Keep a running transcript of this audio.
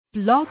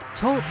Blog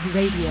Talk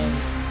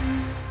Radio.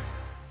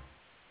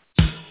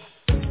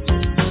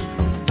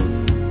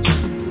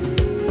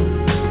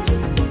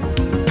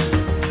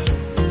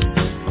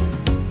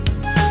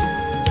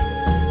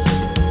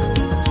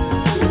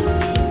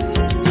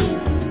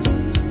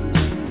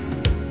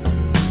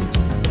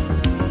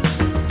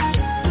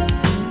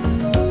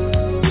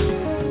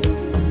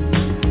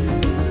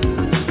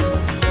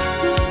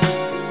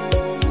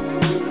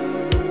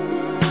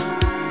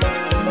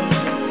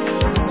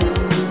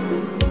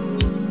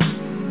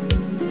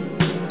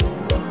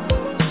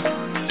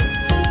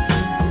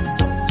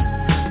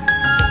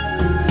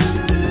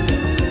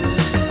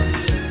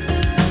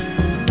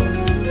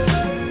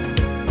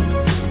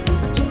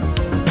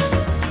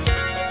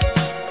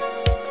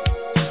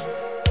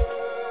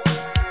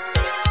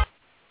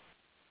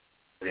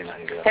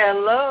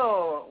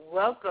 Hello,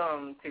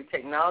 welcome to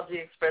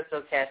Technology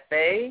Espresso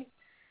Cafe.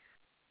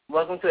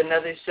 Welcome to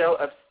another show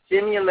of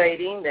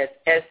Stimulating, that's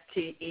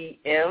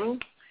STEM,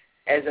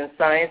 as in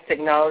science,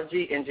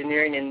 technology,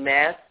 engineering, and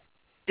math,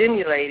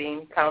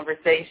 stimulating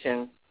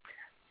conversation.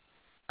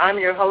 I'm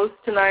your host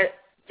tonight,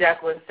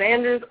 Jacqueline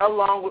Sanders,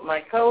 along with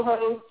my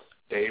co-host,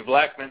 Dave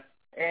Blackman.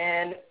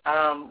 And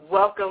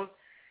welcome,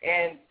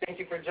 and thank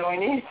you for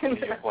joining.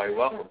 You're quite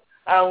welcome.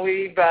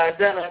 We've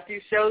done a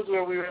few shows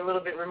where we were a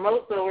little bit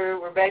remote, so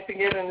we're back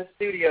together in the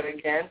studio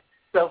again.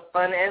 So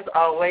fun as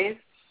always.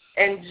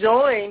 And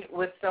joined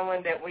with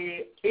someone that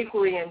we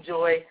equally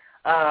enjoy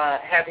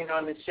having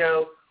on the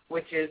show,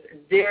 which is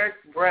Derrick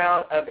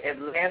Brown of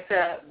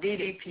Atlanta,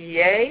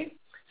 BDPA.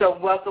 So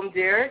welcome,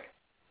 Derrick.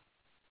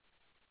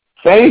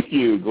 Thank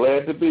you.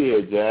 Glad to be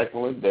here,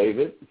 Jacqueline,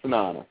 David. It's an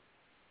honor.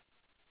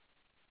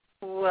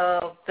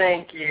 Well,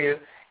 thank you.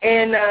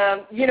 And,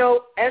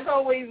 as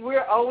always,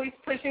 we're always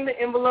pushing the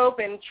envelope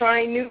and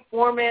trying new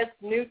formats,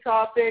 new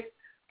topics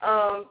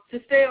to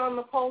stay on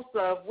the pulse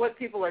of what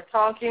people are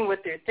talking, what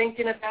they're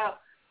thinking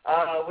about,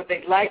 what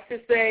they'd like to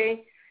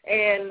say.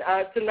 And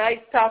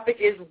tonight's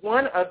topic is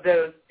one of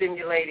those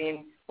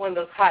stimulating, one of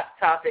those hot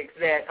topics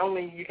that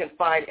only you can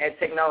find at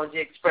Technology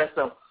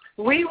Espresso.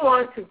 We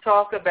want to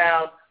talk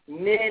about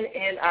men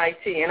in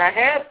IT. And I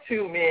have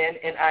two men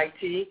in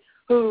IT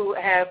who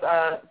have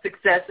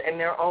success in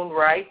their own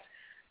right.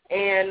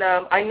 And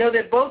I know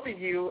that both of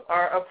you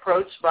are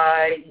approached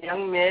by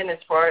young men as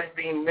far as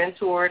being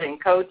mentored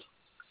and coached.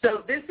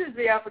 So this is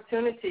the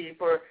opportunity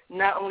for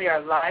not only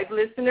our live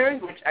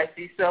listeners, which I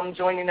see some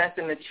joining us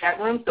in the chat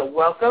room, so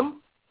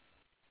welcome,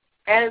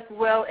 as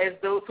well as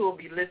those who will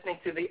be listening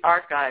to the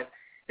archive.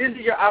 This is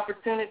your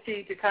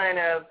opportunity to kind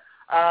of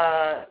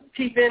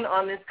peep in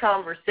on this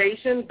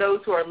conversation.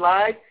 Those who are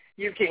live,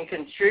 you can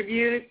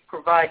contribute,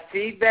 provide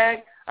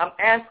feedback,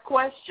 ask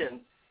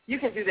questions. You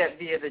can do that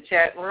via the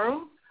chat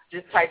room.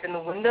 Just type in the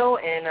window,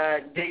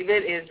 and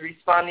David is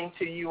responding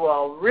to you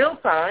all real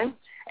time,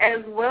 as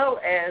well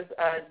as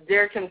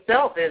Derrick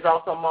himself is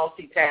also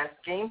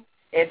multitasking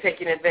and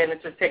taking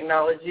advantage of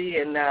technology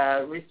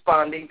and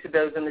responding to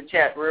those in the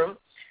chat room.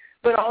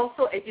 But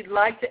also, if you'd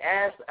like to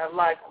ask a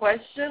live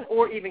question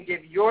or even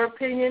give your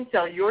opinion,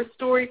 tell your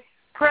story,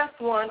 press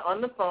 1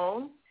 on the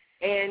phone,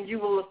 and you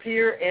will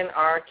appear in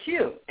our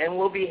queue, and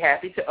we'll be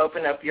happy to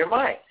open up your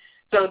mic.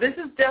 So this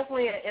is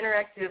definitely an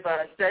interactive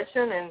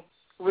session, and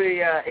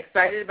we're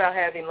excited about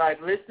having live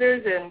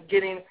listeners and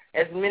getting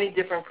as many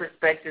different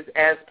perspectives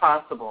as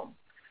possible.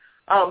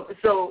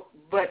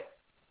 But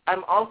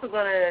I'm also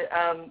going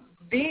to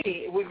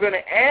we're going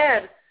to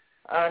add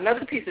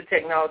another piece of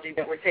technology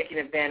that we're taking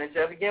advantage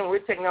of. Again, we're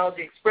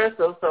Technology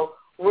Espresso, so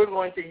we're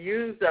going to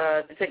use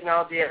the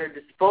technology at our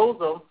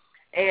disposal,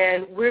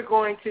 and we're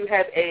going to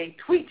have a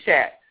tweet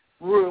chat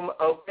room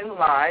open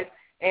live,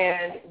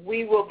 and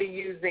we will be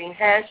using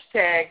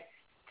hashtag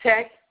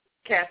techexcafe.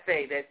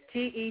 That's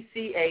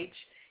TECHEX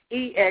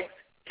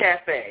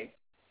Cafe.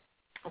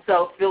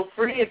 So feel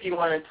free if you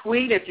want to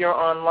tweet, if you're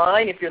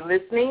online, if you're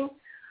listening,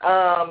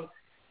 and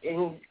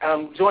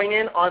join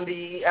in on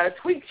the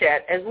tweet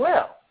chat as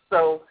well.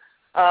 So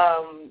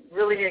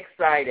really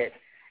excited.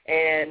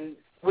 And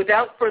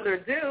without further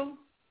ado,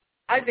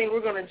 I think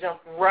we're going to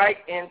jump right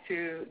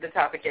into the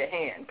topic at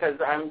hand because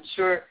I'm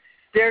sure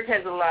Derrick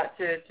has a lot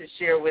to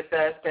share with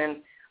us. And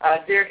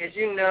Derrick, as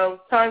you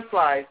know, time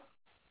flies.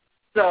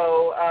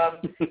 So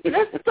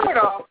let's start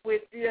off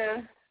with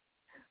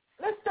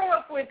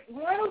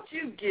why don't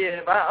you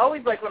give, I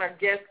always like when our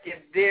guests give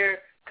their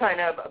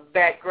kind of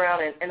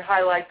background and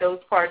highlight those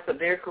parts of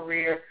their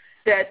career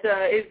that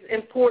is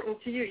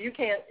important to you.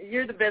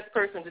 You're the best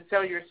person to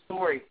tell your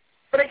story.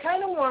 But I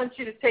kind of want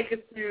you to take us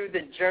through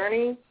the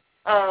journey,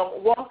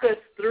 walk us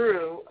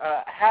through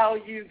how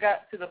you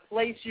got to the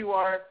place you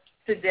are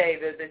today,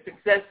 the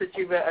success that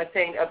you've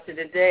attained up to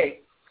today.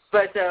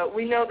 But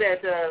we know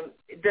that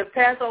the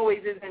path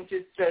always isn't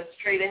just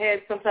straight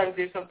ahead. Sometimes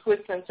there's some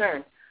twists and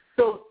turns.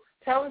 So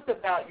tell us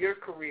about your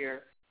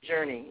career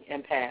journey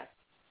and path.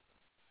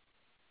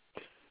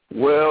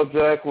 Well,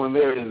 Jacqueline,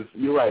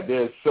 you're right,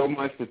 there's so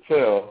much to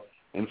tell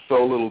in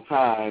so little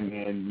time.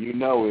 And,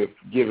 if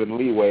given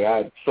leeway,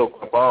 I'd soak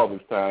up all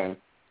this time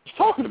just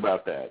talking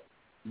about that.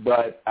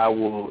 but I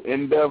will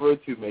endeavor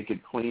to make it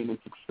clean and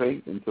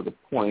succinct and to the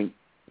point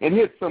and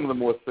hit some of the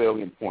more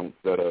salient points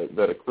that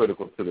are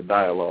critical to the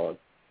dialogue.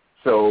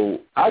 So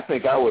I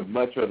think I would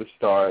much rather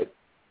start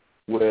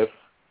with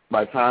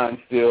my time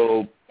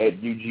still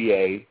at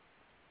UGA,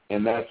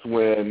 and that's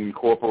when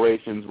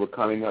corporations were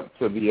coming up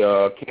to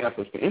the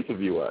campus to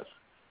interview us.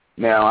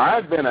 Now,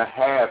 I've been a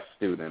half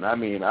student. I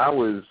mean, I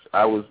was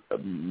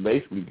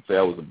basically, you could say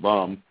I was a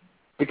bum,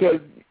 because,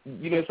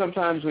 you know,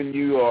 sometimes when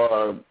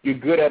you're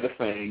good at a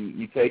thing,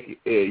 you take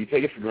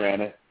it for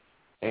granted,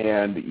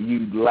 and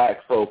you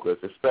lack focus,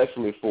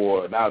 especially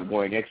for an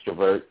outgoing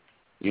extrovert.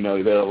 You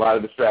know, there are a lot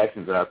of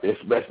distractions out there,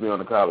 especially on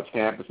the college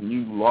campus, and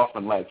you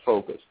often lack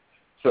focus.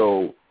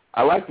 So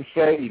I like to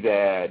say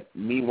that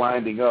me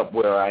winding up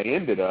where I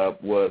ended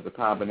up was a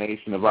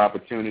combination of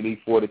opportunity,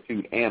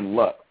 fortitude, and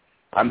luck.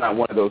 I'm not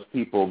one of those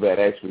people that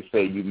actually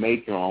say you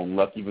make your own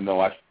luck, even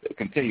though I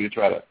continue to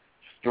try to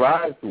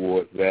strive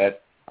towards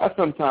that. I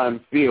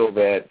sometimes feel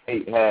that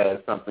fate has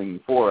something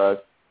for us,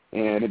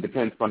 and it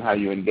depends upon how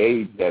you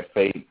engage that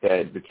fate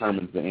that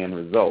determines the end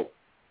result.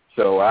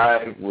 So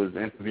I was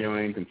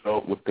interviewing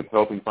with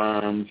consulting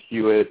firms,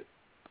 Hewitt,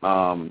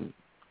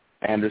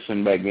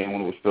 Anderson back then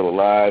when it was still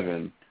alive,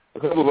 and a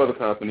couple of other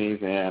companies,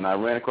 and I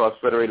ran across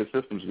Federated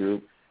Systems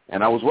Group,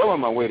 and I was well on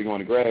my way to going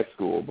to grad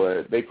school,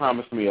 but they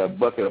promised me a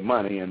bucket of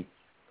money, and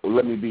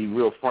let me be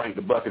real frank,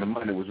 the bucket of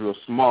money was real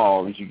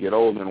small. As you get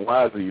older and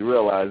wiser, you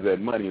realize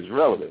that money is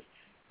relative.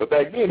 But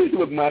back then, it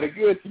looked mighty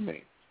good to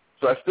me.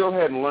 So I still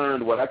hadn't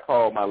learned what I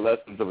call my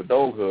lessons of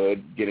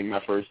adulthood, getting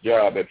my first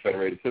job at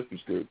Federated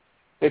Systems Group.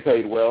 They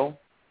paid well.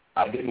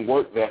 I didn't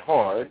work that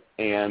hard,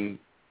 and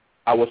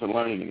I wasn't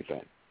learning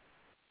anything.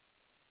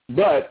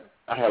 But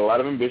I had a lot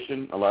of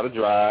ambition, a lot of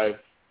drive.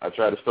 I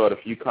tried to start a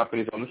few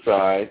companies on the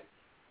side,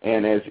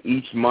 and as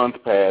each month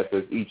passed,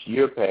 as each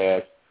year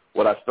passed,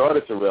 what I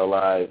started to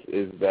realize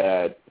is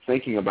that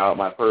thinking about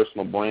my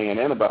personal brand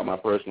and about my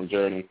personal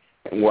journey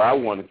and where I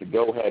wanted to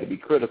go had to be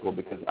critical,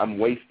 because I'm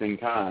wasting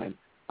time.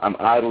 I'm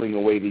idling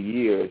away the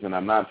years, and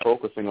I'm not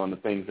focusing on the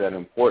things that are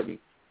important,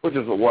 which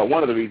is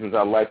one of the reasons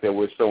I like that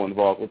we're so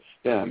involved with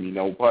STEM. You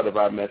know, part of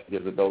our message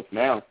as adults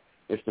now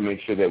is to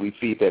make sure that we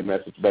feed that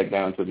message back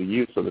down to the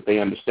youth so that they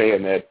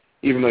understand that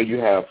even though you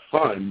have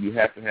fun, you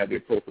have to have the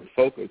appropriate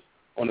focus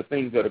on the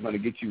things that are going to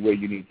get you where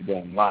you need to go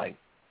in life.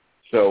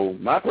 So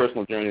my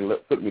personal journey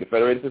took me to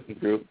Federated Systems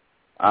Group.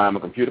 I'm a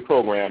computer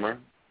programmer.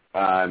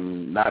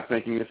 I'm not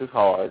thinking this is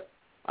hard.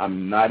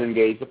 I'm not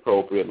engaged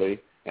appropriately.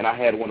 And I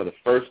had one of the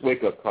first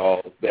wake-up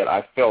calls that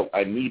I felt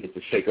I needed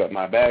to shake up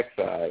my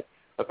backside.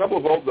 A couple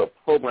of older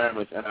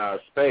programmers in our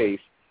space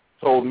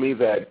told me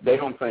that they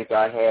don't think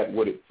I had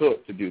what it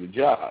took to do the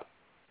job,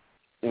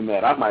 and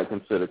that I might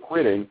consider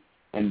quitting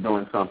and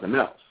doing something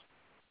else.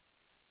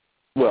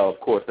 Well, of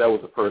course, that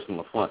was a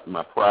personal affront to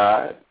my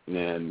pride,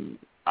 and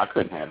I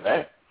couldn't have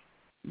that.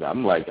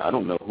 I'm like, I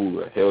don't know who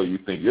the hell you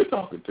think you're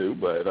talking to,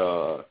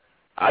 but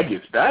I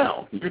gets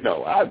down. You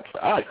know,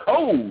 I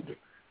code.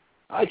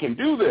 I can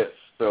do this.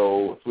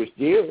 So switched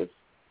gears,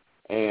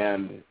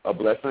 and a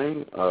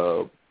blessing,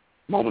 a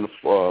moment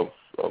of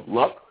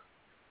luck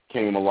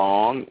came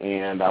along,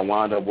 and I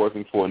wound up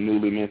working for a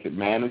newly minted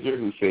manager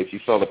who said she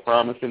saw the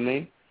promise in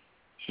me.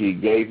 She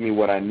gave me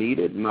what I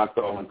needed, knocked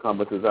all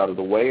encumbrances out of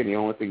the way, and the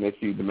only thing that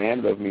she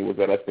demanded of me was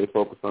that I stay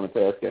focused on the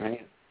task at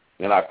hand.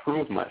 And I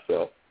proved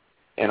myself,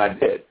 and I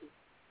did.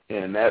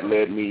 And that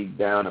led me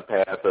down a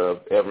path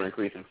of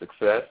ever-increasing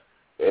success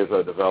as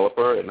a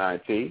developer in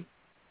IT,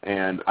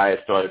 and I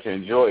started to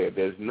enjoy it.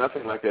 There's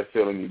nothing like that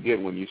feeling you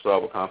get when you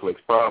solve a complex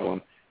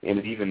problem, and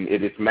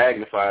it's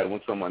magnified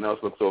when someone else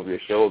looks over your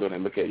shoulder and they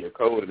look at your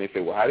code and they say,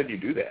 well, how did you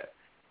do that?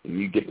 And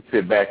you get to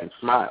sit back and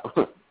smile.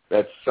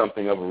 That's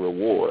something of a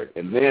reward.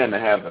 And then to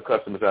have the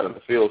customers out in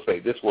the field say,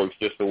 this works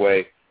just the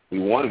way we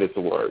wanted it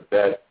to work,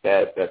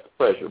 that's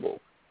pleasurable.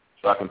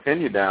 So I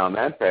continued down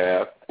that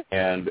path,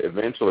 and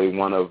eventually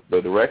one of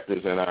the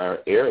directors in our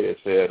area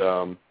said,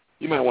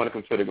 you might want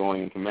to consider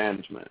going into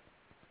management.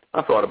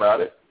 I thought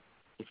about it.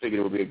 I figured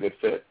it would be a good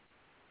fit.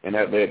 And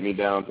that led me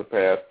down the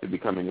path to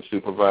becoming a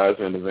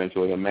supervisor and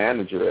eventually a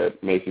manager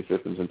at Macy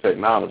Systems and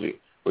Technology,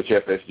 which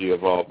FSG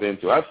evolved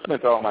into. I've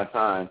spent all my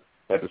time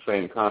at the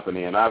same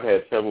company, and I've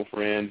had several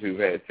friends who've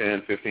had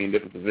 10, 15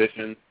 different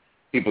positions.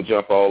 People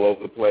jump all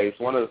over the place.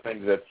 One of the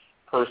things that's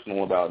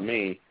personal about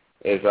me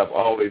is I've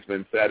always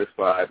been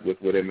satisfied with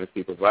what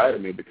MSC provided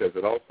me, because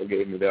it also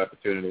gave me the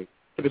opportunity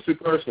to pursue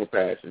personal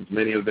passions,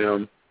 many of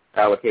them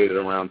allocated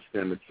around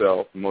STEM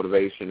itself,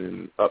 motivation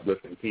and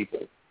uplifting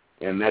people.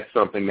 And that's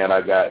something that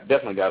I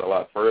definitely got a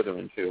lot further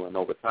into. And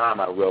over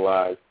time, I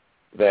realized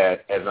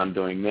that as I'm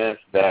doing this,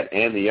 that,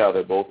 and the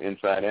other, both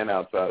inside and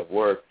outside of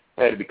work,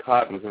 I had to be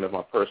cognizant of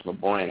my personal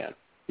brand.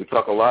 We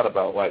talk a lot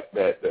about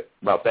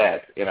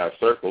that in our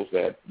circles,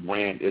 that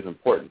brand is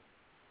important.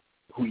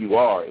 Who you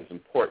are is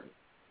important.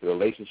 The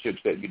relationships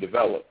that you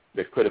develop,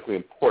 they're critically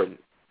important.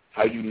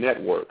 How you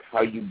network,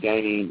 how you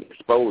gain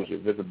exposure,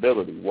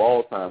 visibility,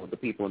 wall time with the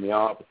people in the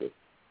offices.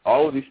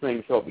 All of these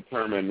things help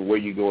determine where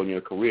you go in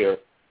your career,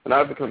 And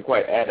I've become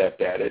quite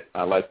adept at it.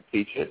 I like to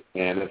teach it,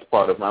 and it's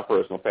part of my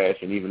personal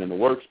passion, even in the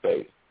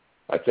workspace.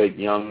 I take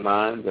young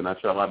minds, and I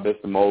try my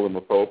best to mold them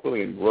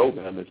appropriately and grow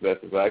them as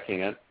best as I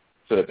can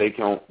so that they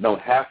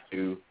don't have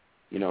to,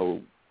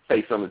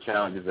 face some of the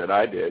challenges that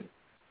I did,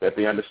 that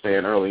they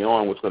understand early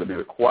on what's going to be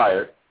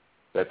required,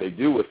 that they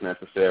do what's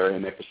necessary,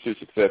 and they pursue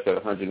success at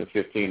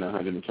 115,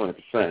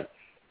 120%.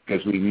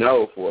 Because we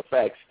know for a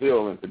fact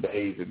still in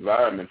today's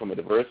environment from a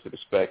diversity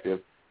perspective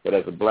that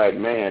as a black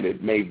man,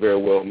 it may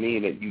very well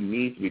mean that you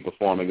need to be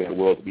performing in the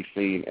world to be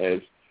seen as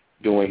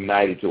doing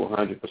 90 to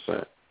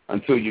 100%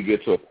 until you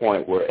get to a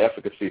point where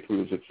efficacy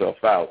proves itself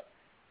out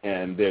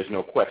and there's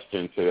no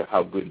question to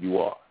how good you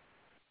are.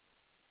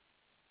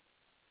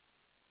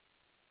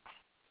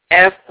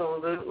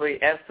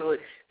 Absolutely, absolutely.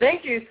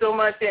 Thank you so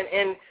much,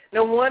 and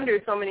no wonder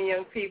so many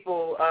young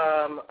people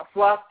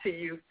flock to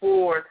you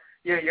for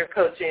your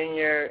coaching,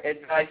 your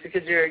advice,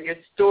 because your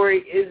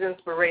story is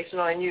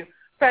inspirational, and you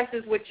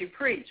practice what you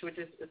preach, which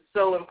is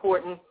so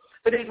important.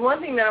 But there's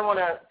one thing that I want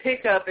to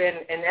pick up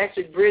and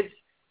actually bridge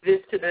this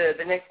to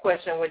the next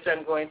question, which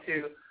I'm going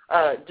to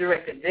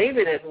direct at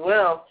David as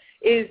well,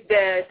 is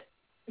that,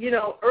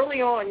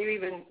 early on you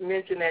even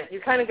mentioned that you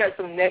kind of got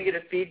some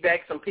negative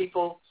feedback, some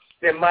people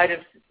that might have,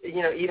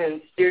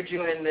 even steered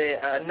you in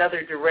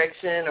another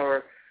direction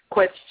or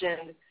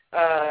questioned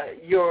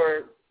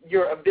your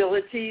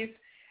abilities.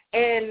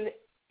 And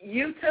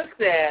you took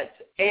that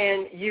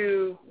and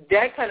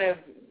that kind of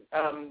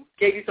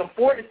gave you some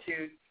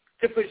fortitude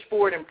to push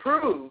forward and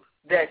prove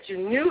that you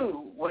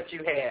knew what you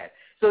had.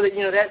 So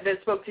that,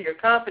 that spoke to your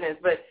confidence.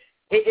 But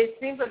it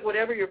seems like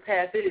whatever your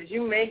path is,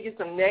 you may get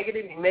some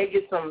negative, you may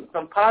get some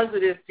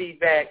positive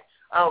feedback,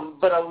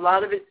 but a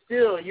lot of it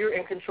still, you're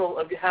in control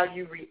of how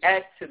you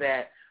react to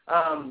that.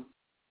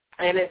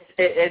 And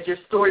as your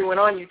story went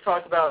on, you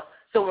talked about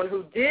someone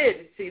who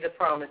did see the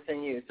promise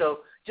in you. So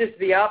just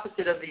the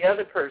opposite of the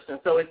other person.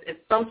 So it's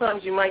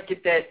sometimes you might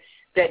get that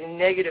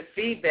negative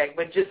feedback,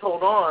 but just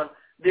hold on.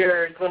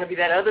 There's going to be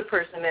that other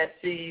person that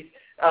sees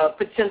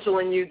potential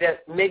in you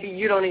that maybe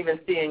you don't even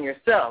see in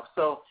yourself.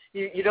 So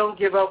you don't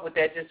give up with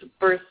that just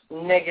first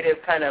negative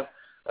kind of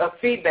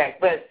feedback.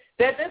 But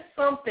that's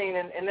something,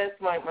 and that's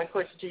my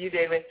question to you,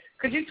 David.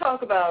 Could you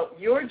talk about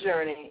your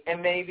journey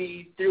and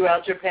maybe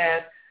throughout your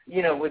path,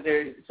 was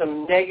there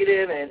some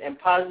negative and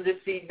positive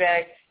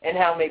feedback, and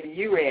how maybe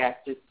you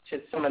reacted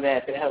to some of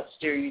that helped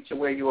steer you to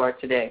where you are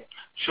today?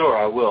 Sure,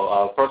 I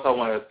will. First, I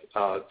want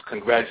to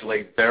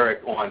congratulate Derrick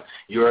on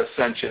your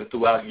ascension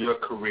throughout your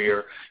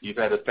career. You've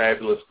had a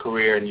fabulous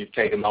career, and you've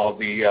taken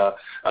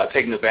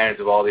taken advantage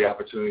of all the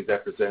opportunities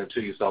that presented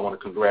to you. So I want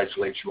to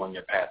congratulate you on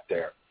your path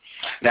there.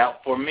 Now,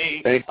 for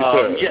me, thank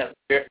you,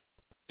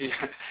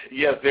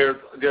 yes,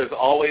 there's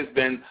always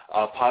been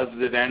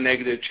positive and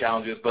negative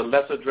challenges, but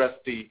let's address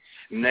the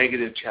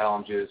negative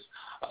challenges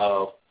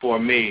for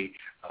me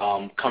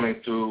coming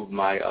through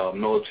my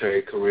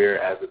military career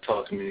as a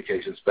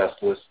telecommunications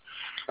specialist.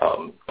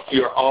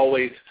 You're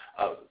always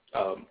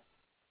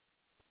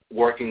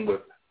working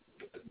with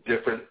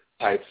different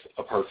types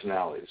of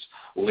personalities,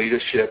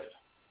 leadership,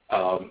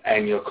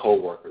 and your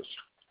coworkers.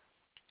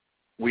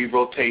 We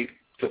rotate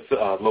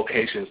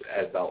locations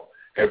about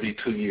every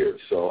 2 years,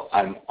 so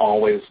I'm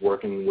always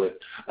working with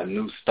a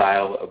new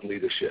style of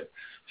leadership.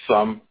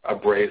 Some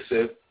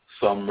abrasive,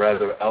 some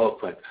rather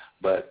eloquent,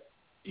 but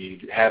you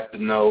have to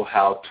know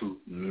how to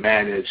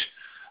manage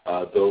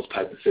those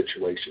type of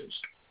situations.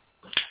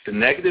 The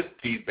negative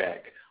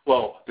feedback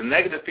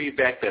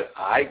that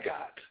I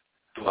got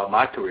throughout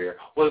my career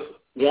was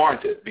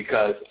warranted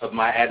because of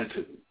my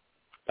attitude.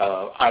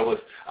 I was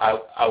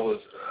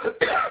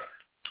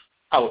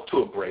too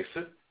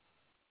abrasive.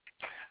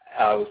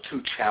 I was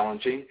too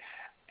challenging,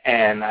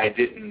 and I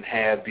didn't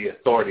have the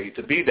authority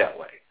to be that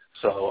way.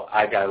 So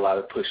I got a lot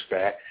of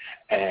pushback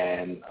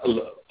and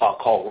I'll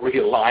call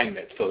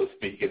realignment, so to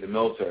speak, in the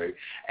military.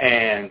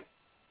 And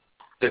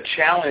the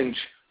challenge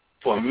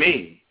for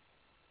me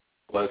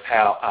was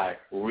how I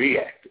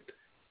reacted.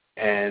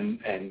 And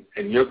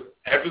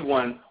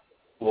everyone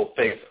will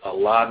face a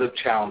lot of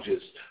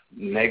challenges,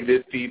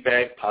 negative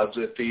feedback,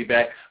 positive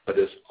feedback, but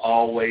it's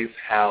always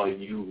how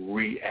you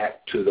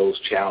react to those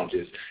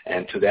challenges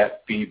and to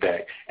that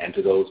feedback and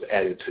to those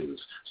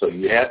attitudes. So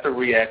you have to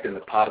react in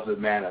a positive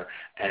manner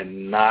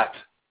and not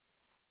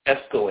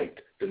escalate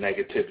the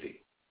negativity.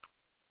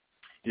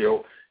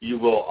 You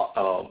will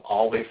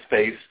always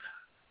face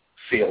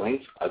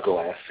ceilings, a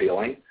glass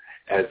ceiling,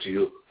 as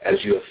you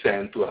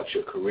ascend throughout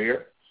your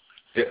career.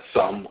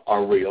 Some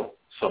are real,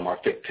 some are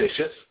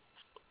fictitious.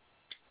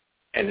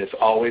 And it's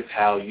always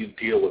how you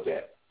deal with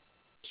that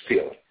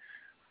feeling.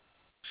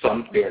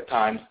 There are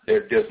times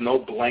there's no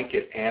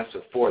blanket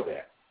answer for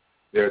that.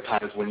 There are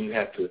times when you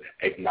have to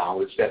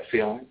acknowledge that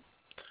feeling,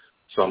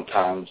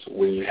 sometimes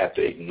when you have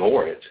to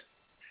ignore it,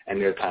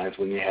 and there are times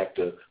when you have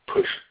to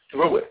push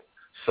through it.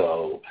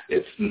 So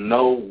it's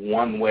no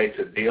one way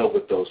to deal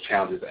with those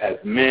challenges. As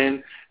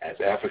men, as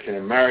African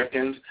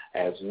Americans,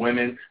 as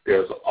women,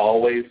 there's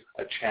always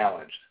a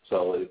challenge.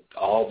 So it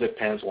all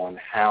depends on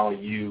how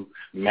you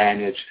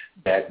manage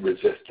that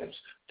resistance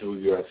through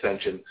your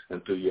ascension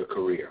and through your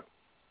career.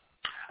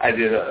 I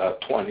did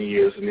 20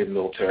 years in the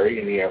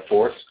military, in the Air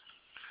Force.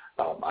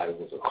 I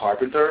was a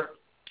carpenter.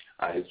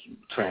 I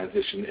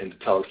transitioned into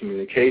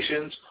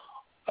telecommunications,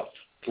 a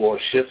floor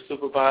shift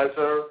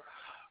supervisor,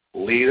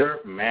 leader,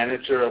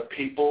 manager of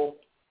people,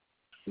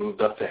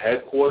 moved up to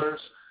headquarters,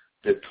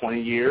 did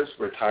 20 years,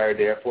 retired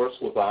Air Force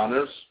with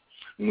honors,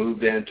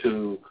 moved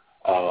into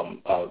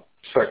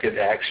circuit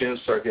action,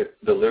 circuit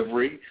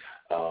delivery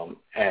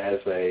as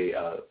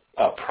a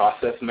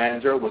process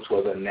manager, which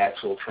was a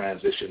natural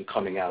transition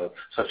coming out of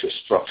such a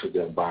structured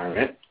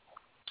environment.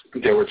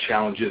 There were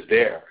challenges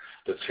there.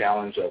 The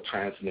challenge of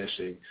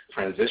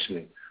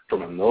transitioning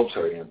from a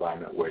military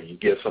environment where you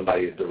give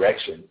somebody a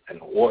direction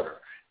and an order,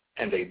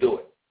 and they do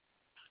it.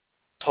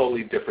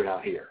 Totally different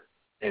out here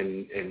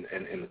in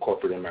the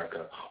corporate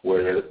America,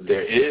 where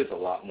there is a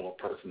lot more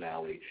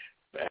personality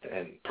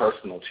and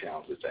personal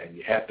challenges, and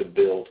you have to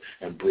build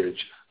and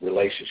bridge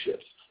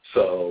relationships.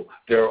 So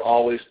there are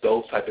always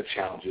those type of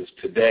challenges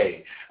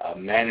today,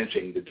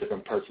 managing the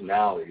different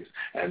personalities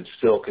and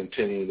still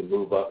continuing to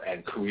move up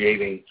and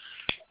creating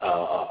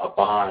a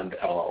bond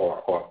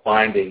or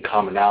finding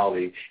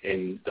commonality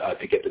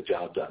to get the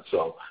job done.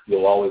 So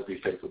you'll always be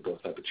faced with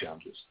those type of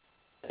challenges.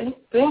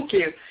 Thank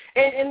you.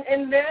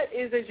 And that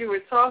is, as you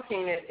were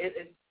talking,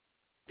 it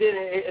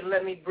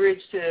let me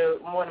bridge to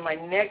one of my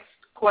next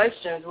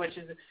questions, which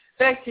is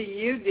back to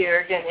you,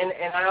 Derrick,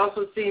 and I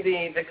also see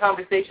the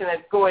conversation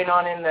that's going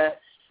on in the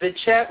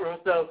chat room.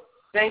 So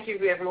thank you,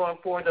 everyone,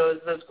 for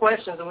those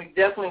questions, and we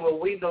definitely will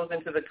weave those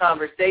into the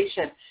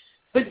conversation.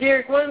 But,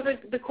 Derrick, one of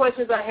the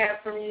questions I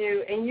have from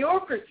you, in your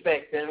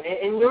perspective,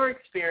 in your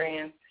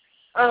experience,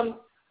 have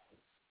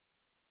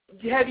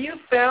you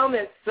found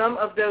that some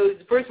of those,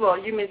 first of all,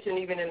 you mentioned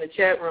even in the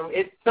chat room,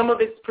 some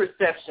of it's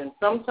perception.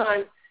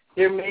 Sometimes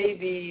there may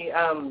be,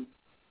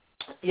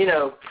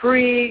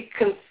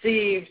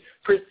 preconceived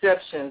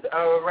perceptions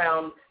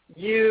around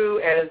you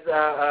as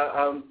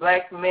a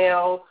black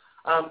male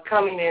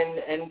coming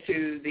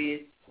into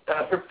the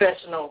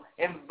professional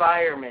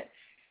environment.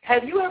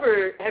 Has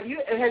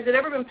it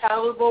ever been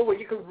palatable where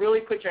you could really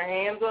put your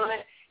hands on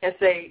it and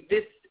say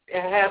this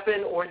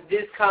happened or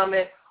this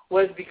comment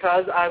was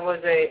because I was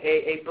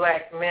a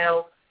black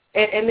male?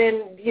 And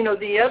then,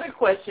 the other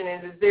question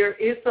is there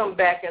is some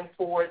back and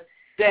forth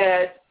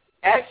that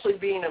actually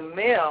being a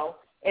male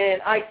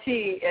and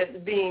IT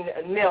as being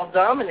male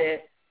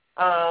dominant,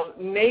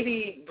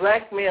 maybe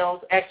black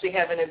males actually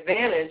have an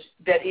advantage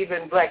that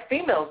even black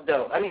females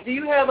don't. I mean, do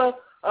you have a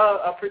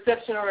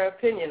perception or an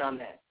opinion on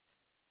that?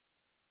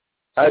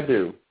 I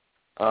do.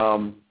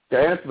 To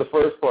answer the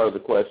first part of the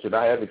question,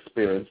 I have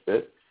experienced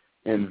it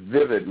in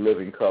vivid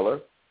living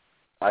color.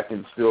 I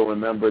can still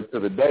remember it to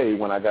the day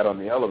when I got on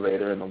the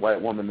elevator and the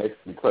white woman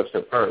next to me clutched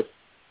her purse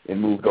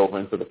and moved over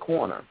into the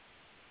corner.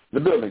 The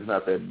building's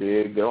not that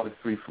big. There are only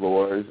 3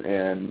 floors,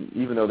 and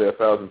even though there are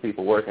 1,000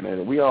 people working in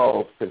it, we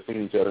all have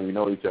seen each other, we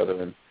know each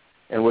other,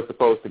 and we're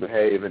supposed to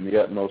behave in the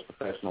utmost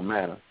professional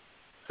manner.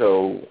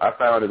 So I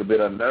found it a bit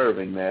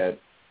unnerving that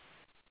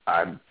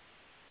I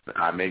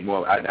make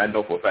more. I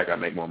know for a fact I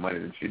make more money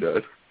than she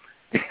does.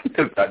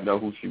 I know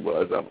who she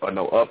was. I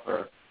know of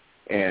her,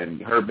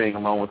 and her being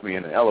alone with me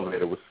in the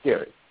elevator was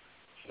scary.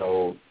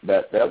 So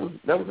that was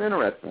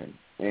interesting,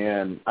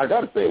 and I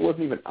got to say it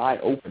wasn't even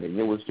eye-opening.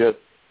 It was just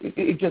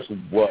it just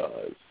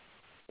was.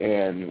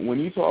 And when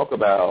you talk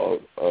about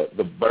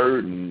the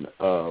burden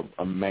of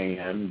a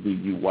man, be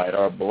you white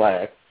or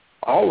black,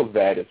 all of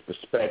that is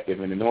perspective,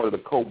 and in order to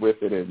cope with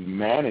it and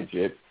manage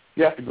it,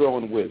 you have to grow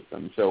in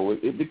wisdom. So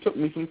it took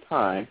me some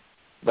time,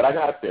 but I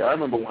got there. I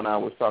remember when I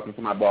was talking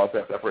to my boss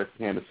after I first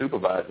became a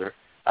supervisor,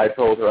 I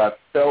told her I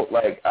felt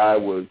like I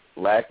was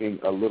lacking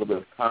a little bit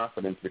of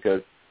confidence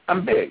because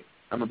I'm big.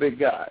 I'm a big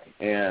guy,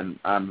 and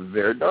I'm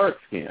very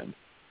dark-skinned.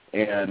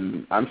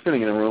 And I'm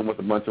sitting in a room with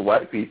a bunch of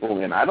white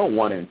people, and I don't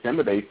want to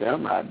intimidate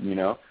them. I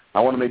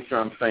want to make sure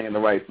I'm saying the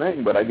right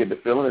thing, but I get the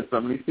feeling that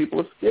some of these people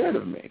are scared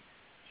of me.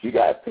 She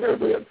got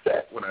terribly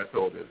upset when I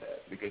told her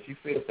that because she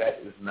said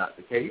that is not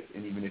the case,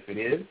 and even if it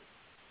is,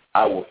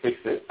 I will fix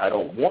it. I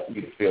don't want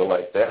you to feel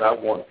like that. I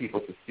want people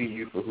to see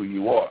you for who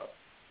you are.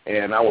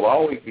 And I will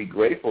always be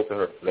grateful to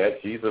her for that.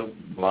 She's a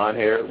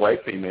blonde-haired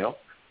white female,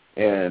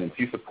 and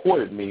she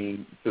supported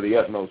me to the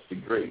utmost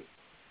degree.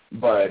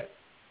 But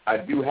I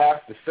do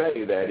have to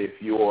say that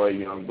if you're a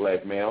young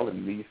black male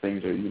and these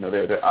things are,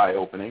 they're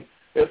eye-opening,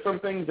 there's some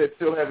things that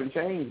still haven't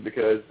changed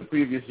because the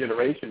previous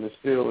generation is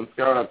still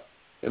ensconced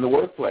in the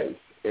workplace.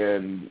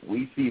 And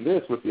we see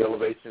this with the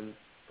elevation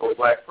of a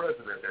black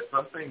president, that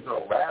some things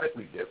are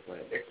radically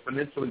different,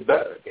 exponentially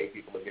better. Gay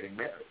people are getting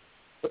married.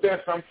 But there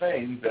are some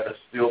things that are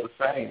still the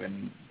same,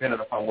 and depending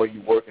upon where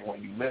you work and where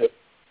you live,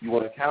 you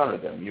will encounter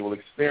them. You will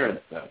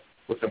experience them.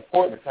 What's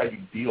important is how you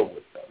deal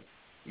with them.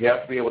 You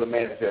have to be able to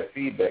manage that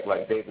feedback,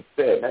 like David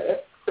said. Now,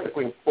 that's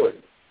critically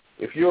important.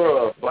 If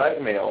you're a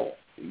black male,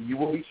 you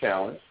will be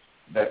challenged.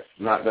 That's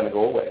not going to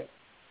go away.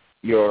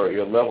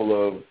 Your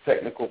level of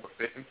technical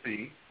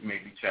proficiency may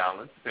be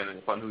challenged, depending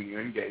upon who you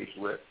engage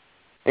with.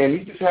 And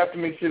you just have to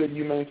make sure that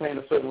you maintain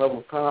a certain level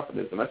of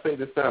confidence. And I say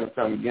this time and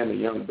time again to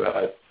young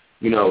guys,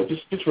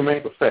 just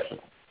remain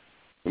professional.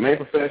 Remain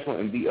professional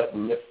and be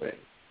uplifting.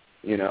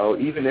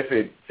 Even if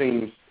it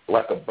seems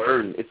like a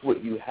burden, it's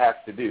what you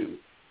have to do.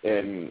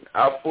 And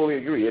I fully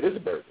agree, it is a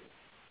burden.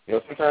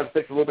 Sometimes it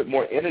takes a little bit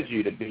more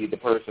energy to be the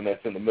person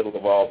that's in the middle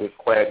of all this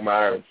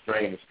quagmire and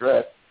strain and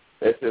stress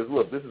that says,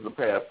 look, this is a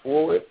path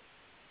forward.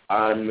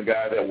 I'm the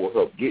guy that will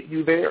help get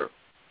you there.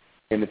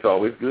 And it's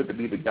always good to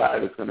be the guy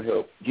that's going to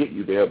help get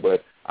you there.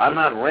 But I'm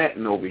not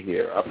ranting over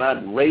here. I'm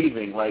not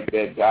raving like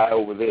that guy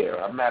over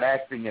there. I'm not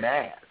acting an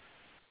ass.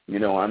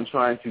 I'm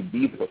trying to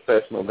be the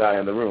professional guy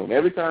in the room.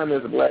 Every time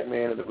there's a black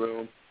man in the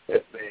room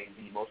that's saying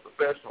the most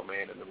professional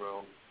man in the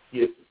room, he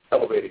is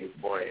elevating his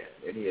brand,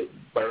 and he is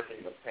burning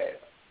a path.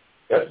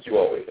 That's what you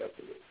always have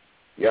to do.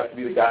 You have to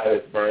be the guy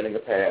that's burning a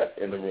path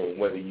in the room,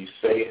 whether you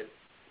say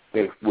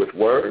it with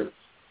words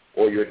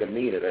or your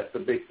demeanor. That's the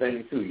big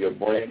thing, too. Your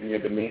brand and your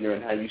demeanor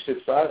and how you sit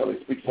silently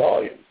speaks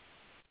volumes.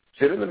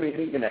 Sit in the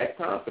meeting and act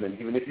confident,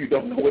 even if you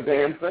don't know a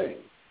damn thing.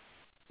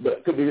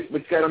 But you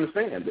got to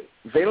understand,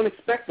 they don't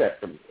expect that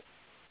from you.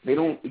 They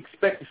don't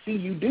expect to see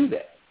you do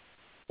that.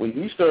 When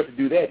you start to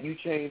do that, you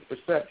change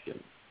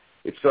perception.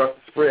 It starts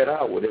to spread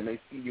outward, and they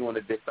see you in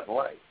a different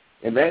light.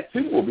 And that,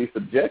 too, will be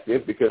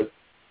subjective because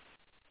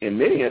in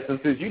many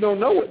instances, you don't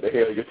know what the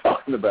hell you're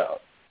talking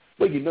about.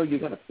 But you're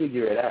going to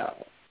figure it out.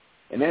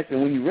 And that's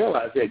when you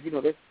realize that,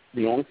 that's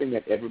the only thing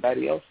that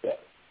everybody else does.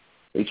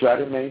 They try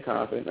to remain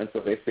confident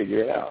until they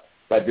figure it out.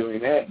 By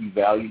doing that, you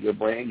value your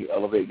brand, you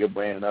elevate your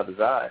brand in others'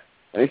 eyes,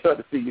 and they start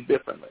to see you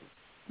differently.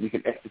 You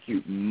can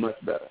execute much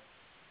better.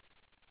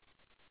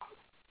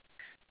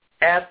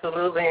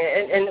 Absolutely.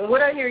 And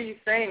what I hear you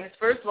saying is,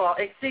 first of all,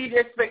 exceed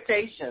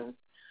expectations.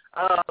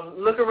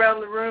 Look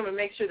around the room and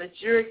make sure that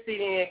you're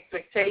exceeding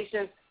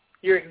expectations.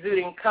 You're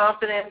exuding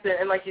confidence.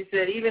 And like you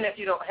said, even if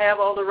you don't have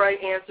all the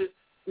right answers,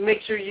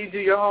 make sure you do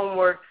your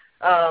homework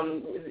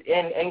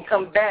and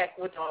come back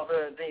with all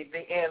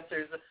the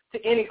answers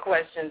to any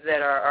questions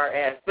that are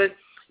asked. But,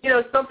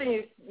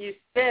 something you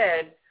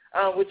said,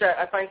 which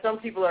I find some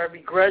people are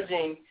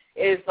begrudging,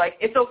 is like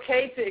it's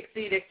okay to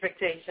exceed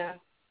expectations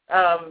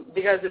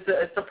because it's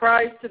a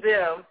surprise to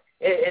them.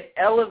 It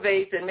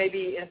elevates and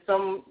maybe at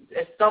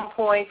some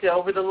point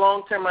over the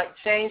long term might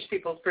change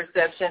people's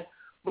perception.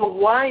 But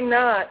why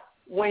not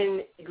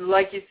when,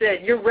 like you said,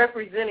 you're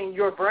representing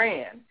your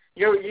brand?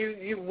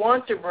 You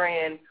want your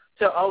brand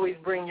to always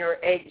bring your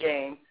A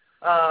game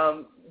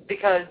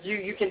because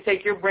you can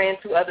take your brand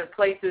to other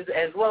places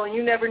as well, and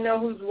you never know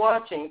who's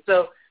watching.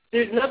 So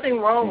there's nothing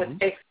wrong with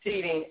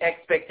exceeding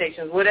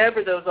expectations,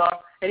 whatever those are,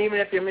 and even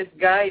if they're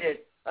misguided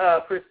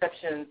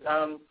perceptions,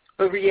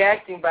 but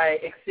reacting by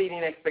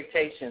exceeding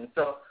expectations.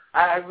 So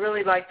I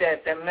really like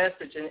that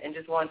message and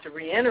just wanted to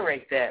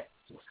reiterate that.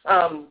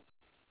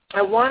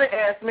 I want to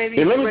ask maybe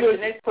the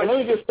next question.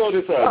 Let me just throw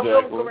this out,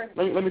 Jacqueline.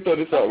 Let me throw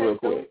this out real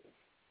quick.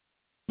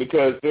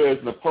 Because there's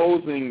an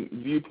opposing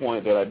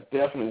viewpoint that I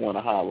definitely want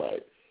to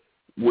highlight.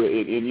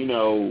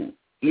 Even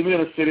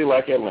in a city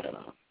like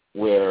Atlanta,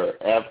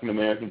 where African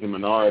Americans and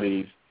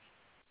minorities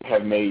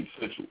have made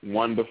such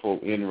wonderful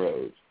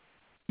inroads,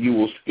 you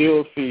will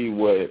still see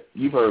what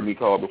you've heard me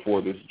call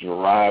before this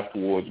drive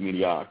towards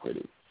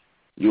mediocrity.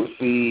 You'll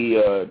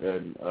see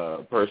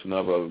a person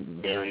of a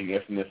varying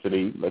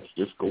ethnicity, let's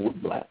just go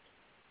with black.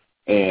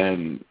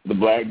 And the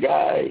black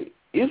guy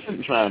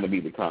isn't trying to be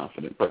the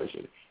confident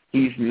person.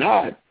 He's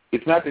not.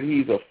 It's not that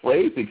he's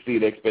afraid to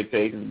exceed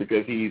expectations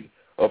because he's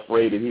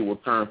afraid that he will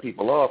turn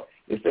people off.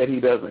 It's that he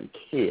doesn't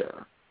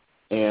care.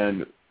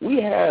 And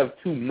we have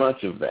too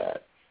much of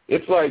that.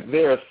 It's like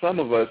there are some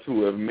of us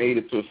who have made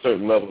it to a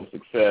certain level of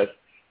success,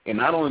 and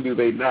not only do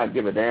they not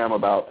give a damn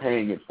about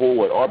paying it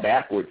forward or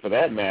backward for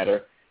that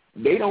matter,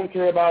 they don't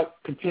care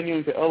about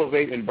continuing to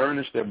elevate and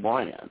burnish their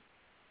brand.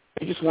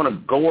 They just want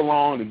to go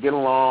along and get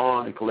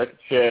along and collect a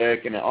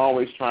check, and they're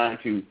always trying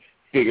to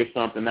figure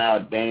something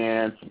out,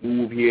 dance,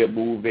 move here,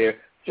 move there,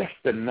 just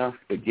enough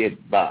to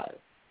get by.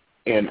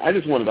 And I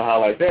just wanted to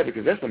highlight that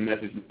because that's a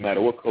message no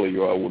matter what color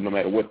you are, no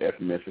matter what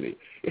ethnicity.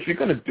 If you're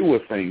going to do a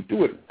thing,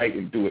 do it right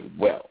and do it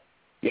well.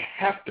 You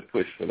have to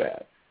push for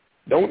that.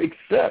 Don't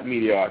accept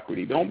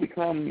mediocrity. Don't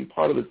become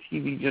part of the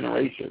TV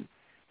generation.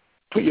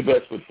 Put your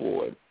best foot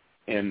forward.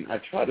 And I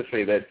try to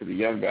say that to the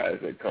young guys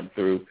that come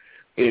through.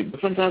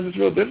 But sometimes it's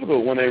real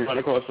difficult when they run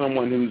across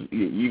someone who's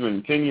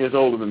even 10 years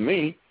older than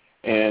me,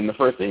 and the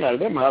first thing out of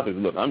their mouth is,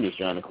 look, I'm just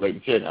trying to collect a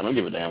check. I don't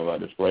give a damn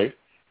about this place.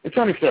 It's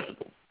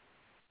unacceptable.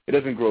 It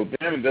doesn't grow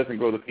them. It doesn't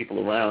grow the people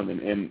around.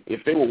 And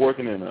if they were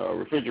working in a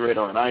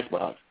refrigerator or an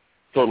icebox,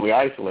 totally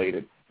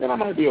isolated, then I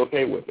might be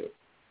okay with it.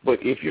 But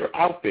if you're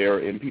out there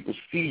and people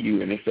see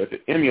you and they start to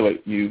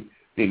emulate you,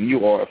 then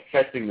you are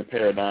affecting the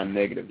paradigm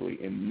negatively,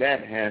 and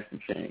that has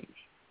to change.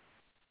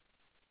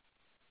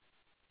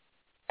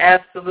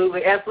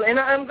 Absolutely, absolutely. And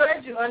I'm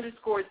glad you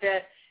underscored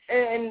that,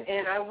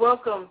 and I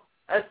welcome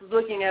us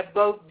looking at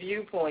both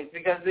viewpoints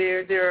because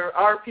there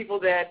are people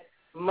that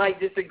might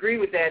disagree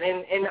with that.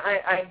 And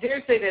I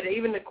dare say that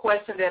even the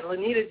question that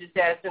Lanita just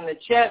asked in the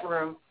chat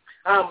room,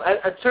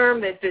 a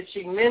term that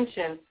she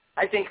mentioned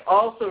I think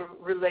also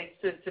relates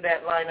to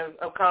that line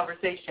of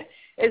conversation,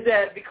 is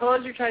that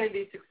because you're trying to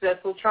be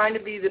successful, trying to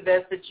be the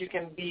best that you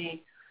can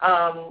be,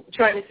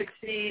 trying to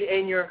succeed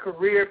in your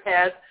career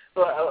path,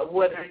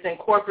 whether it's in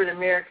corporate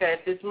America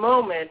at this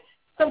moment,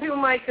 some people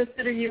might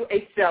consider you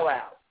a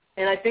sellout.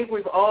 And I think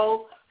we've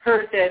all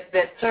heard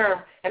that term,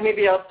 and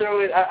maybe I'll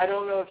throw it. I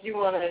don't know if you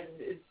want to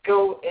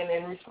go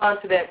and respond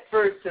to that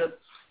first to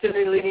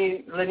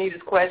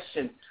Lenita's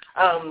question,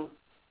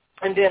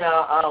 and then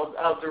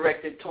I'll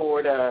direct it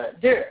toward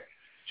Derrick.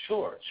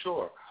 Sure.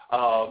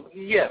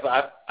 Yes,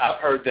 I've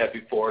heard that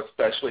before,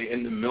 especially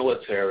in the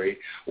military,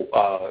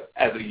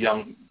 as a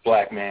young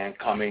black man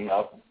coming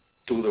up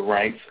through the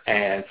ranks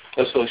and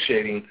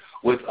associating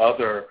with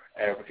other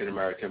African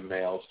American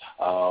males.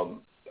 I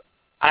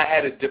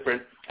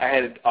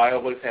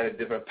always had a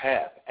different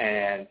path,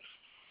 and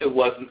it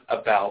wasn't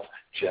about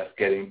just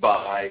getting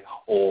by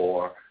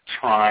or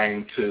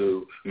trying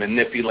to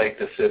manipulate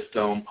the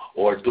system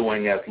or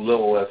doing as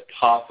little as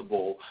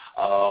possible.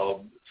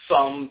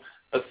 Some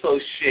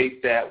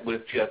associate that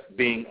with just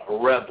being a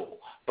rebel,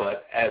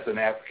 but as an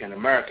African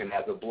American,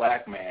 as a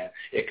black man,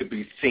 it could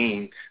be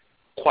seen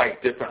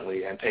quite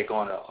differently and take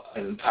on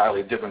an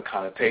entirely different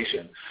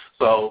connotation.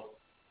 So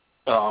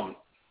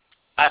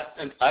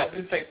I've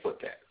been faced with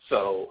that.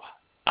 So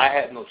I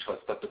had no choice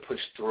but to push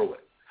through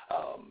it.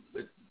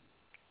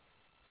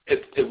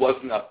 It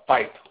wasn't a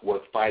fight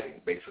worth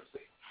fighting,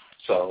 basically.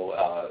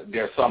 So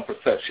there are some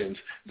perceptions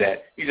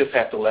that you just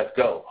have to let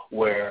go,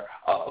 where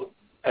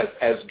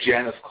as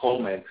Janice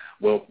Coleman,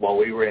 while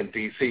we were in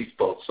D.C.,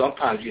 spoke,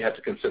 sometimes you have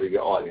to consider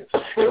your audience.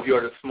 If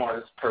you're the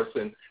smartest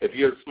person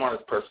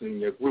in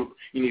your group,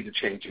 you need to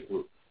change your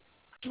group.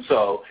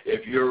 So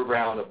if you're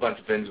around a bunch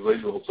of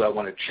individuals that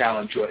want to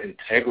challenge your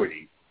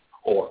integrity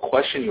or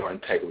question your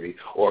integrity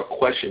or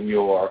question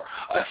your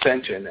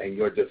ascension and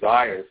your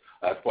desires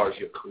as far as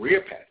your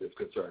career path is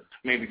concerned,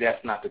 maybe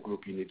that's not the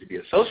group you need to be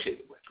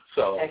associated with.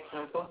 So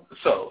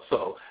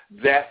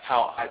that's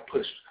how I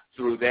pushed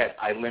through that.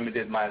 I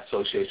limited my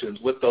associations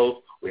with those.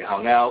 We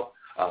hung out,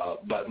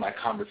 but my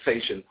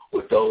conversation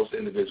with those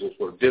individuals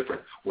were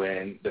different.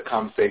 When the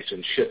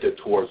conversation shifted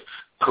towards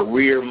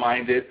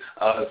career-minded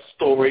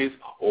stories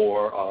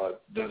or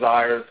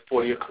desires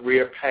for your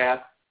career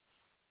path,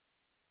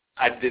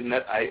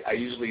 I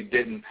usually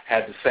didn't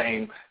have the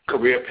same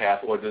career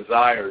path or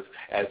desires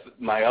as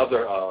my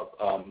other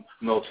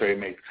military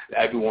mates.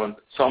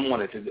 Some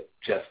wanted to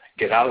just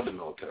get out of the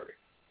military.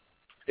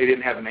 They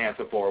didn't have an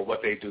answer for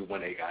what they do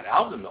when they got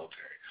out of the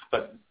military,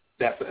 but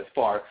that's as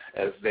far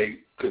as they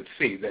could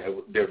see.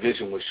 Their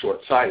vision was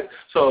short-sighted.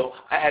 So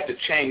I had to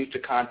change the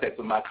context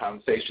of my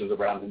conversations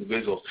around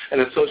individuals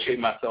and associate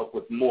myself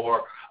with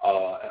more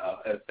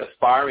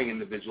aspiring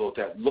individuals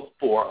that look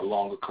for a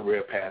longer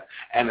career path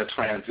and a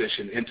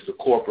transition into the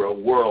corporate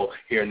world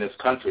here in this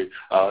country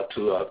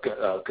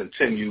to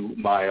continue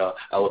my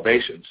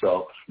elevation.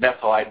 So that's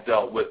how I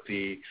dealt with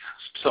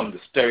some of the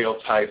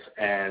stereotypes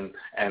and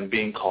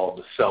being called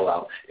the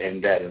sellout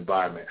in that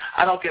environment.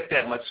 I don't get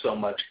that much so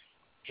much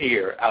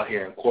out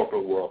here in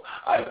corporate world.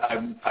 I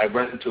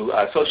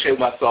associate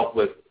myself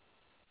with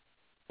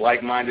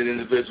like-minded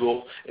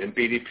individuals in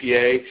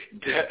BDPA,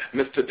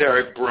 Mr.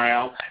 Derrick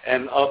Brown,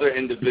 and other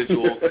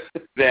individuals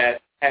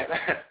that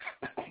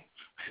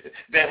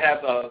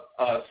have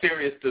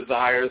serious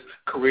desires,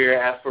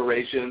 career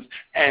aspirations,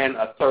 and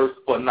a thirst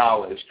for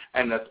knowledge,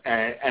 and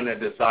a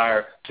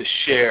desire to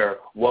share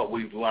what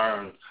we've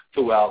learned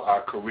throughout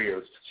our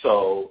careers.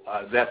 So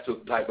that's the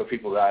type of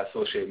people that I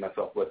associate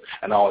myself with,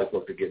 and I always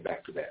look to get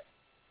back to that.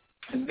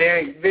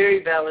 Very,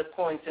 very valid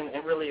points,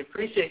 and really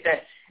appreciate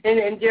that.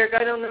 And Derrick,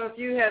 I don't know if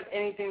you have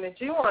anything that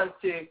you want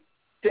to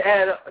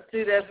add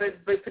to that,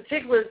 but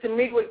particularly to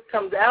me what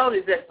comes out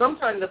is that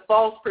sometimes the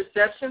false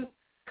perceptions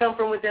come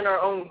from within our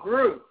own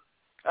group.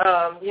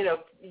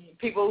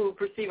 People who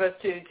perceive us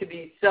to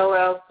be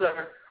sellouts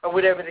or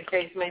whatever the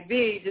case may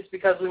be, just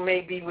because we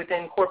may be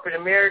within corporate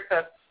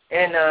America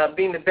and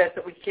being the best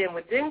that we can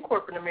within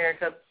corporate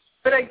America.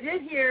 But I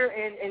did hear,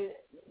 and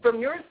from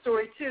your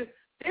story too,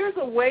 there's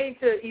a way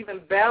to even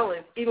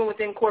balance, even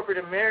within corporate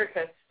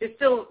America, to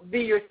still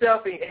be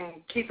yourself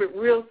and keep it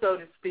real, so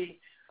to speak.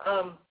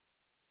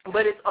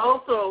 But it's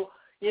also,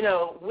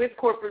 with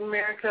corporate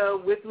America,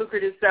 with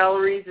lucrative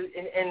salaries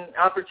and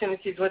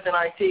opportunities within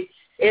IT,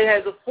 it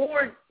has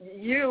afforded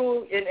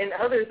you and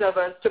others of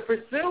us to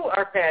pursue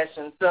our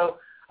passion. So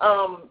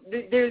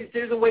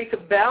there's a way to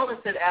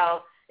balance it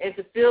out and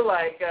to feel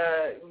like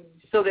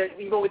so that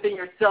even within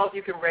yourself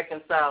you can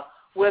reconcile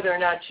whether or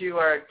not you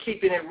are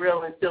keeping it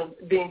real and still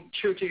being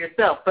true to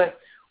yourself. But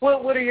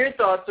what are your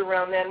thoughts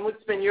around that, and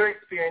what's been your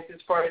experience as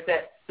far as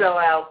that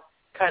sellout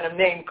kind of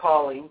name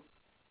calling?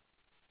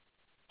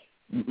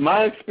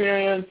 My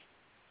experience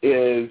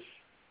is,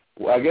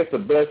 I guess the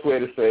best way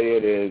to say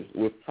it is,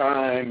 with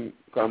time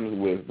comes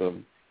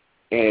wisdom,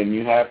 and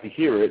you have to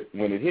hear it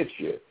when it hits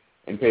you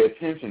and pay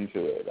attention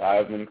to it.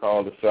 I've been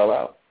called a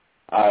sellout.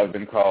 I've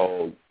been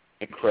called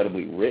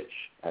incredibly rich.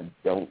 I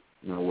don't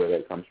know where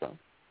that comes from.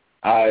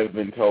 I've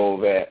been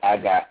told that I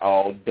got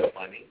all the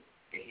money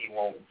and he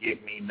won't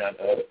give me none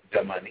of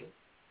the money.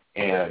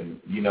 And,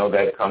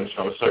 that comes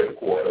from a certain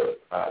quarter.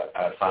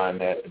 I find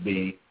that to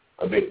be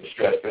a bit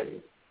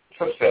distressing,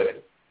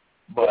 upsetting.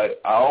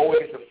 But I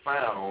always have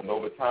found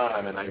over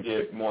time, and I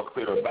get more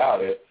clear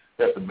about it,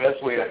 that the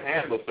best way to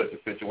handle such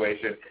a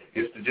situation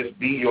is to just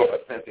be your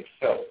authentic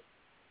self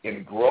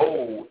and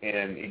grow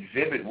and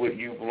exhibit what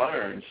you've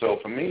learned. So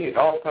for me, it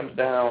all comes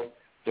down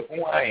to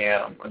who I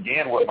am,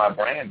 again, what my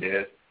brand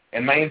is,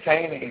 and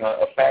maintaining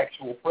a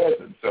factual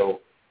presence. So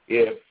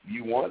if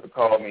you want to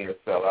call me a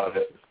sellout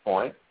at this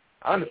point,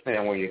 I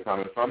understand where you're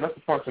coming from. That's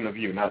a function of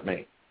you, not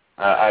me.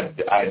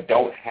 I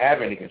don't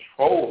have any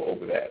control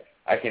over that.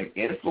 I can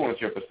influence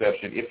your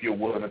perception if you're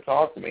willing to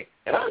talk to me.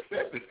 And I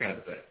accept this kind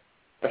of thing.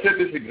 I said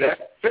this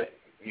exact thing,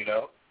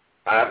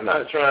 I'm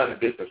not trying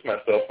to distance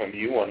myself from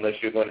you unless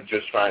you're going to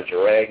just try and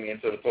drag me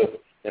into the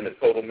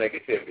total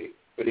negativity.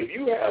 But if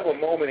you have a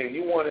moment and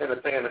you want to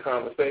entertain the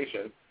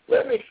conversation,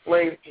 let me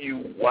explain to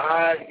you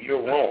why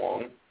you're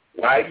wrong,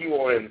 why you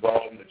are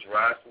involved in the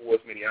drive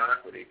towards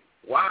mediocrity,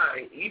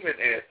 why, even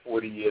at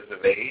 40 years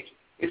of age,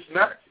 it's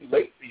not too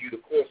late for you to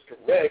course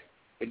correct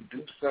and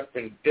do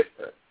something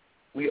different.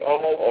 We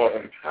all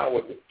are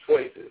empowered with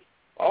choices.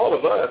 All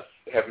of us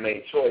have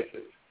made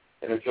choices.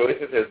 And the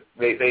choices,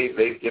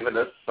 they've given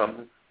us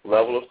some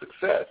level of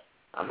success.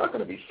 I'm not going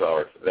to be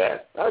sorry for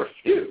that. I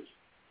refuse.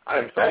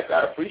 In fact,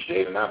 I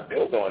appreciate and I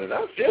build on it. And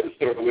I'll share the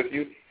story with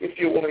you if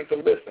you're willing to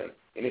listen.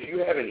 And if you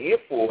have an ear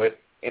for it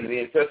and the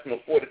intestinal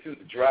fortitude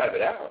to drive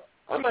it out,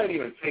 I might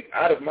even take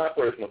out of my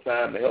personal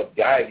time to help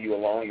guide you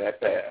along that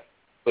path.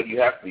 But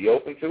you have to be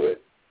open to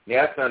it. You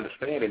have to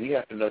understand it. You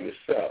have to know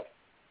yourself.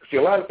 See,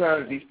 a lot of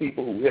times these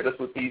people who hit us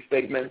with these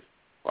statements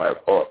are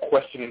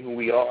questioning who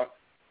we are.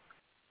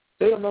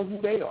 They don't know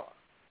who they are.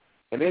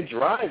 And they're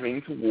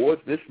driving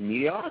towards this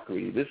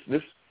mediocrity, this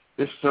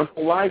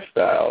simple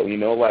lifestyle,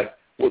 like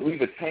what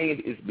we've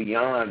attained is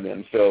beyond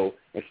them. So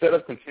instead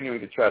of continuing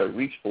to try to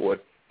reach for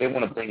it, they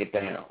want to bring it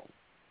down.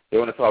 They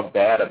want to talk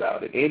bad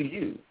about it and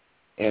you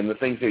and the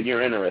things that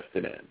you're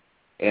interested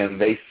in.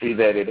 And they see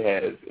that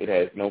it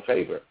has no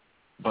favor.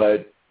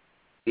 But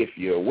if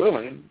you're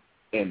willing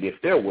and if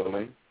they're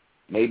willing,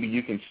 maybe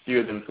you can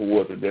steer them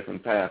towards a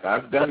different path.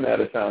 I've done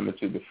that a time or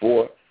two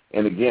before.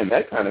 And, again,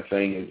 that kind of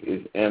thing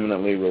is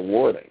eminently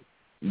rewarding.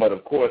 But,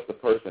 of course, the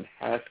person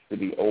has to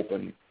be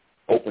open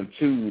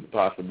to the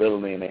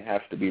possibility, and they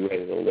have to be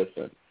ready to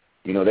listen.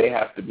 They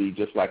have to be,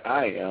 just like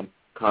I am,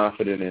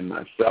 confident in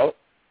myself,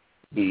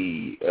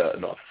 be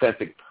an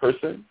authentic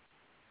person,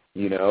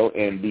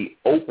 and be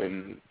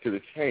open to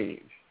the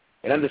change.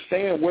 And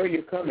understand where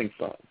you're coming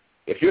from.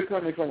 If you're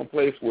coming from a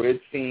place where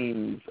it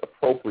seems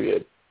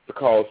appropriate to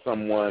call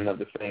someone of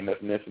the same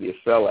ethnicity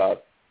a sellout,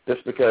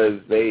 just because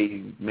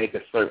they make a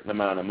certain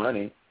amount of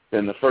money,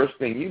 then the first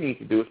thing you need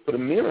to do is put a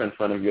mirror in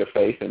front of your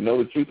face and know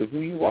the truth of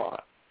who you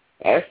are.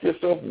 Ask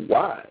yourself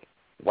why.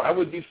 Why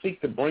would you seek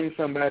to bring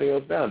somebody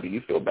else down? Do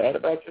you feel bad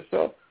about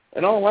yourself?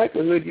 In all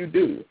likelihood, you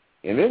do.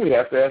 And then we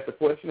have to ask the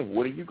question of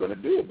what are you going to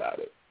do about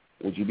it?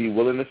 Would you be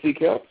willing to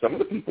seek help? Some of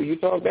the people you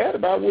talk bad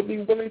about would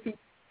be willing to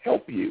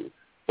help you,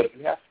 but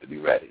you have to be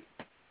ready.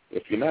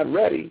 If you're not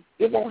ready,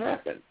 it won't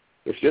happen.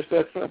 It's just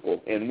that simple.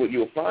 And what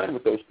you'll find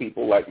with those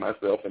people like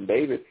myself and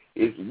David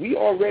is we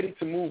are ready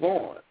to move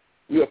on.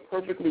 We are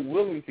perfectly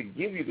willing to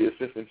give you the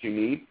assistance you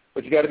need,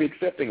 but you got to be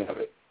accepting of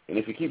it. And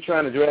if you keep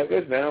trying to drag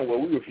us down,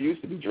 well, we refuse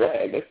to be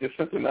dragged. That's just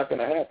simply not going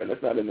to happen.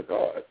 That's not in the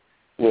cards.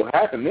 What will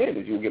happen then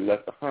is you'll get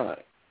left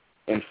behind.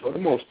 And for the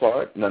most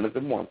part, none of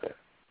them want that.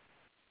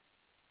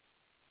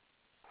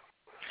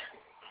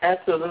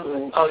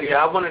 Absolutely. Oh, yeah,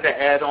 I wanted to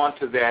add on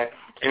to that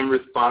in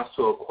response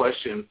to a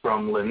question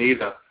from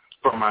Lanita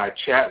from our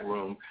chat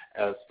room,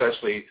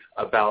 especially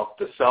about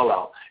the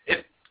sellout.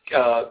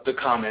 The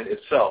comment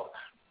itself,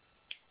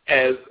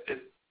 as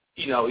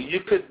you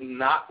could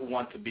not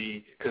want to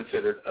be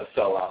considered a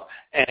sellout,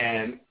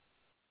 and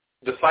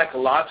the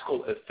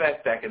psychological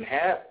effect that can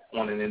have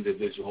on an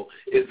individual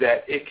is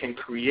that it can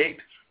create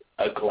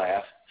a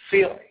glass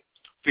ceiling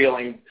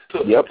to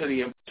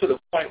the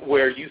point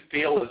where you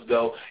feel as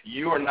though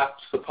you are not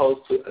supposed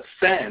to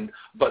ascend,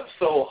 but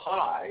so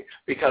high,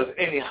 because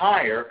any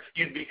higher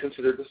you'd be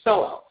considered a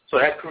sellout. So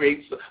that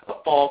creates a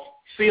false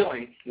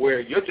ceiling where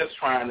you're just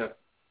trying to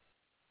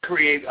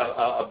create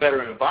a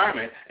better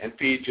environment and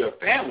feed your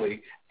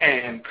family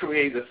and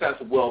create a sense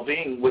of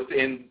well-being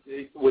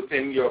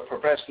within your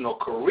professional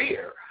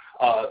career.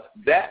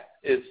 That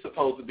is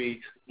supposed to be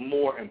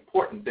more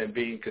important than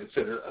being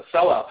considered a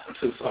sellout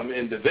to some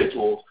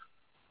individuals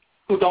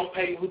who don't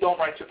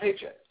write your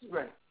paychecks.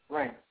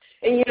 Right.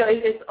 And,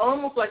 it's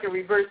almost like a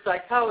reverse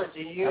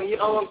psychology. You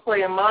almost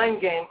play a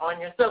mind game on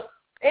yourself.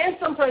 And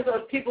sometimes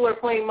people are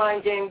playing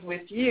mind games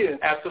with you.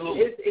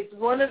 Absolutely. It's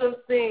one of those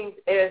things,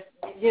 as,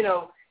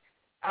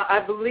 I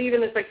believe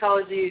in the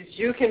psychology is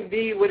you can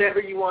be whatever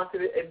you want to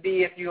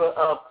be if you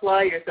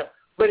apply yourself.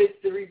 But it's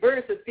the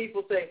reverse of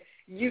people say,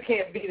 you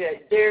can't be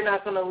that. They're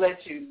not going to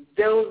let you.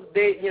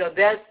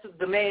 That's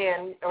the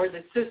man or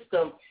the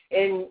system.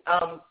 And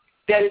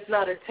that it's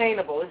not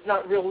attainable, it's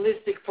not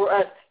realistic for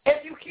us.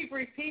 If you keep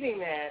repeating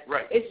that,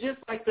 right, it's just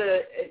like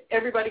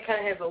everybody kind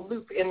of has a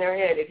loop in their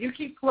head. If you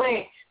keep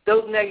playing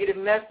those negative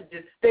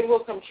messages, they will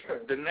come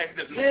true. The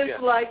negative,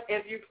 just like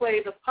if you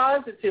play the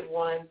positive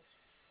ones,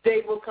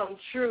 they will come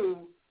true,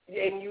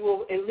 and you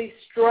will at least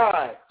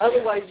strive.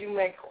 Otherwise, you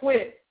may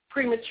quit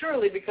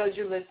prematurely because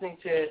you're listening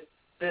to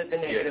the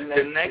negative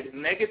messages. The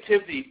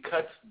negativity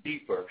cuts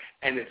deeper,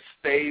 and it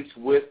stays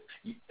with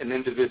an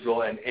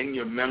individual and in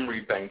your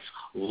memory banks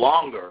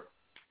longer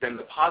than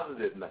the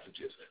positive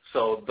messages.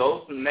 So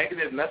those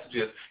negative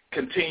messages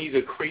continue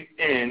to creep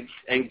in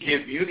and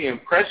give you the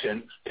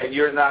impression that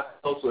you're not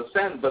supposed to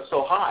ascend, but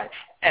so high.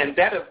 And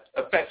that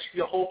affects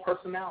your whole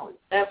personality.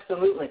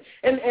 Absolutely.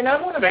 And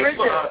I want to bridge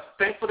that.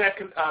 Thanks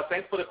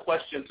for the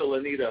question to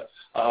Lanita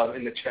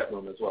in the chat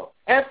room as well.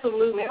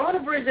 Absolutely. I want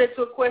to bridge that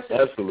to a question.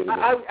 Absolutely.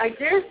 I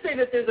dare say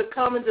that there's a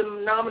common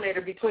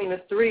denominator between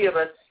the three of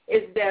us,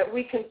 is that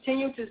we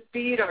continue to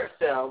feed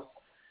ourselves,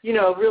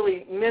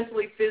 really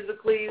mentally,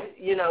 physically,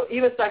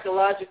 even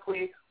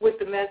psychologically with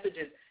the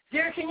messages.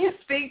 Derrick, can you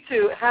speak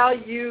to how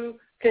you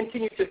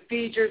continue to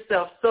feed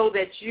yourself so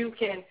that you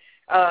can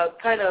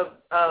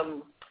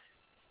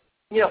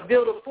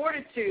build a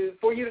fortitude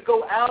for you to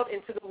go out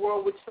into the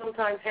world, which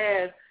sometimes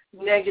has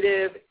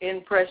negative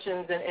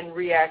impressions and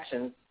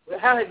reactions?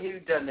 How have you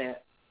done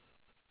that?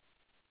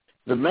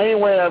 The main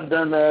way I've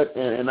done that,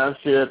 and I've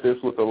shared this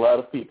with a lot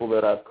of people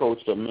that I've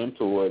coached or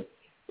mentored,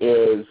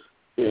 is,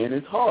 and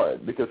it's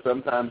hard because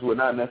sometimes we're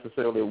not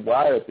necessarily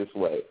wired this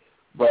way,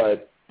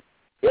 but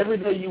every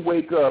day you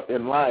wake up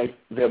in life,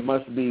 there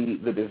must be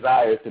the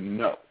desire to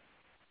know.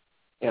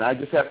 And I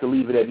just have to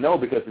leave it at no,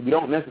 because we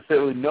don't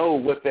necessarily know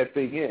what that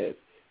thing is.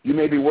 You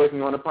may be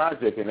working on a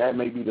project, and that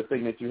may be the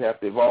thing that you have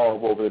to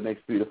evolve over the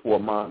next 3 to 4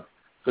 months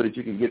so that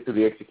you can get to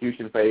the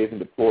execution phase and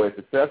deploy it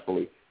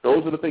successfully.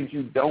 Those are the things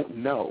you don't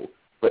know.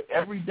 But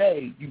every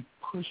day you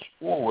push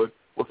forward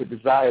with a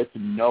desire to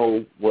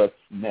know what's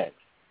next.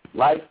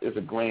 Life is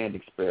a grand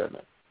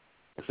experiment.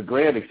 It's a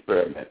grand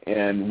experiment,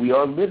 and we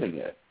are living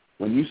it.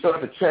 When you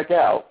start to check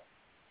out,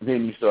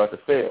 then you start to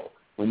fail.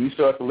 When you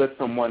start to let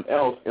someone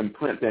else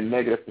imprint their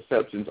negative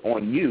perceptions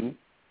on you,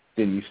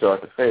 then you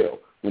start to fail.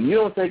 When you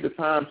don't take the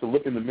time to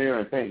look in the mirror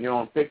and paint your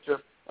own picture,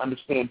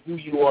 understand who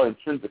you are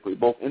intrinsically,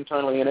 both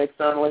internally and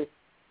externally,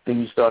 then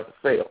you start to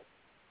fail.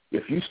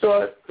 If you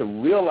start to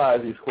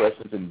realize these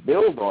questions and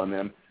build on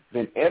them,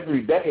 then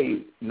every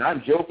day,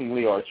 not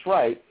jokingly or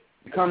trite,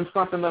 becomes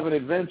something of an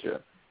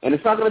adventure. And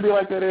it's not going to be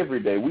like that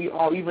every day. We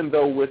all, even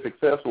though we're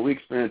successful, we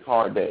experience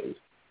hard days,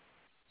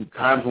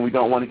 times when we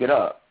don't want to get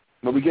up.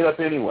 But we get up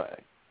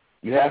anyway.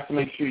 You have to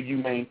make sure you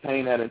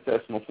maintain that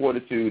intestinal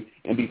fortitude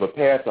and be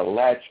prepared to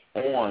latch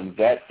on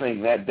that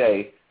thing that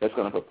day that's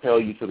going to propel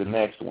you to the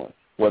next one,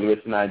 whether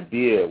it's an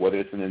idea, whether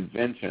it's an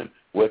invention,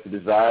 whether it's a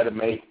desire to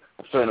make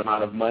a certain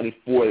amount of money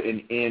for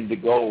an end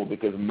goal,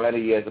 because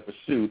money as a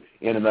pursuit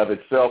in and of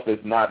itself is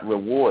not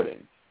rewarding.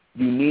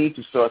 You need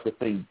to start to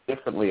think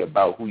differently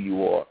about who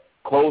you are.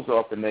 Close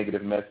off the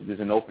negative messages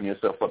and open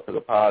yourself up to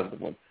the positive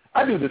ones.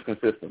 I do this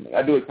consistently.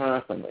 I do it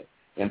constantly.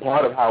 And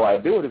part of how I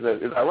do it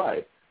is I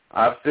write.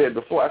 I've said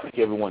before, I think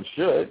everyone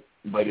should,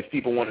 but if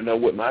people want to know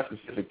what my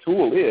specific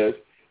tool is,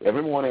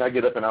 every morning I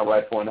get up and I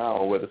write for an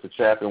hour, whether it's a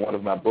chapter in one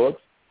of my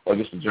books or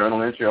just a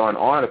journal entry or an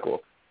article.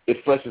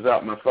 It fleshes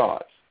out my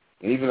thoughts.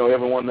 And even though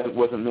everyone that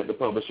wasn't meant to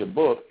publish a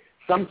book,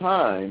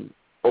 sometime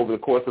over the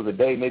course of the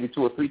day, maybe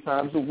 2 or 3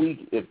 times a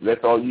week, if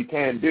that's all you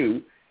can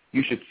do,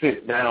 you should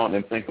sit down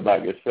and think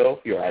about yourself,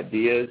 your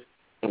ideas,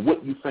 and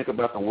what you think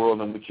about the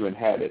world in which you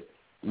inhabit.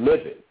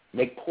 Live it.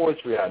 Make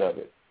poetry out of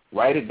it.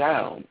 Write it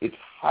down. It's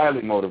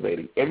highly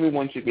motivating.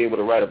 Everyone should be able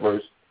to write a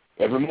verse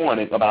every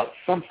morning about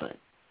something.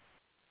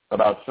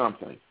 About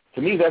something.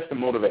 To me, that's the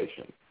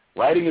motivation.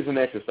 Writing is an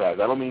exercise.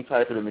 I don't mean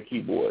typing in the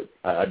keyboard.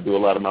 I do a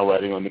lot of my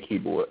writing on the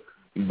keyboard.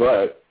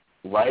 But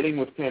writing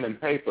with pen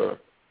and paper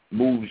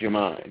moves your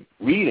mind.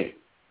 Reading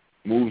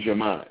moves your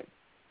mind.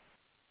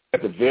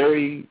 At the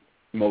very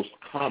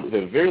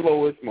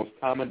lowest, most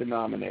common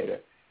denominator,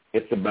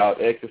 it's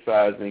about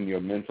exercising your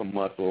mental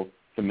muscle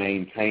to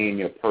maintain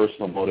your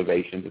personal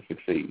motivation to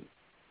succeed,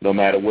 no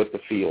matter what the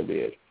field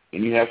is.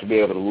 And you have to be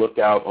able to look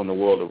out on the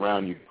world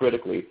around you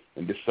critically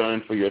and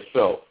discern for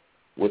yourself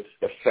what's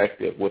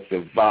effective, what's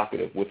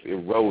evocative, what's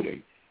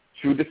eroding.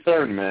 True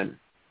discernment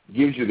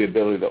gives you the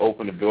ability to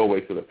open the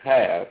doorway to the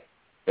path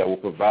that will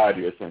provide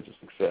your essential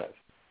success.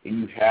 And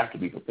you have to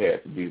be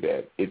prepared to do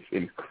that. It's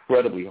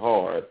incredibly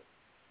hard,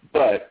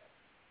 but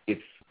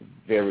it's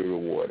very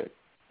rewarding.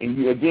 And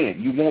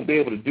you won't be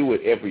able to do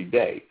it every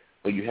day,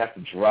 but you have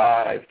to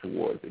drive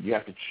towards it. You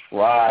have to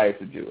try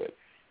to do it.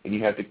 And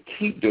you have to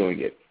keep doing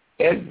it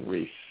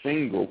every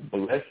single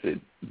blessed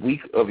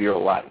week of your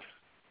life.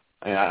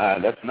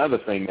 And that's another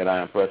thing that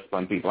I impress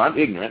upon people. I'm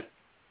ignorant,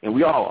 and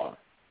we all are.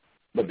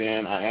 But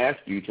then I ask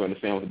you to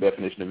understand what the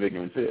definition of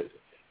ignorance is.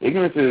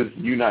 Ignorance is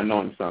you not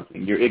knowing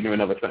something. You're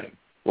ignorant of a thing.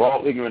 We're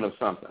all ignorant of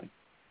something.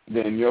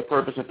 Then your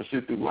purpose and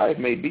pursuit through life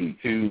may be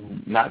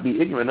to not be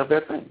ignorant of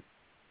that thing.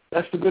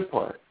 That's the good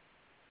part.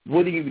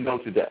 What do you know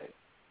today?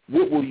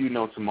 What will you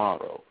know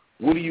tomorrow?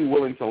 What are you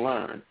willing to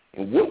learn?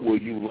 And what will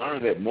you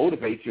learn that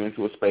motivates you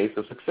into a space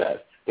of success,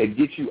 that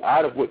gets you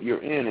out of what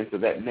you're in into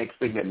that next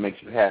thing that makes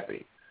you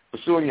happy?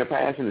 Pursuing your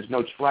passion is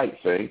no trite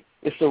thing.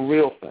 It's a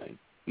real thing.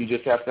 You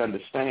just have to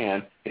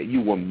understand that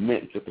you were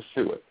meant to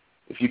pursue it.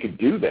 If you can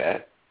do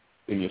that,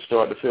 then you'll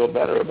start to feel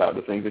better about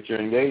the things that you're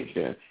engaged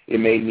in. It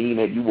may mean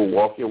that you will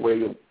walk your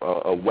way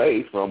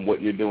away from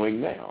what you're doing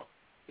now.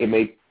 It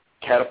may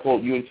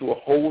catapult you into a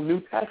whole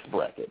new tax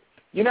bracket.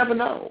 You never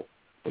know.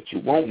 But you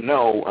won't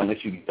know unless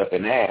you get up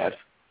and ask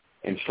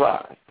and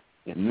try,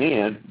 and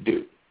then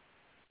do.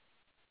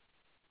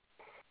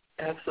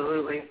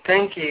 Absolutely.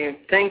 Thank you.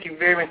 Thank you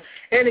very much.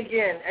 And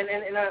again,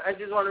 and I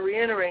just want to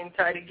reiterate and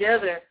tie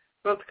together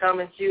both the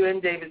comments you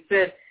and David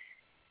said.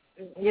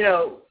 You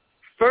know,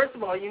 first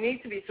of all, you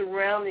need to be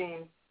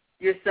surrounding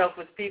yourself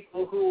with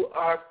people who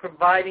are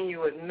providing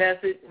you with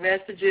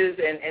messages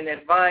and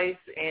advice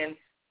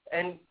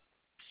and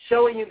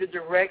showing you the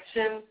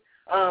direction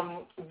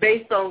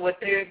based on what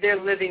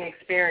their living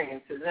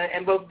experiences.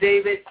 And both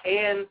David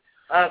and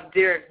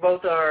Derrick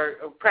both are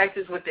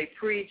practice what they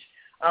preach,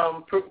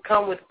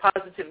 come with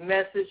positive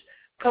message,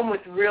 come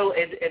with real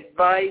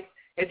advice.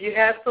 If you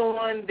have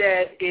someone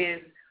that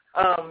is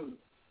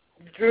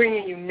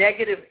bringing you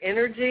negative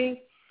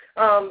energy,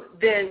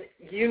 then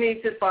you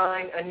need to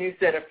find a new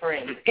set of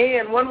friends.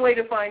 And one way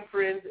to find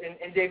friends,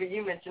 and David,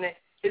 you mentioned it,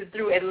 is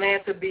through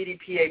Atlanta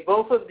BDPA.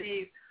 Both of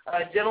these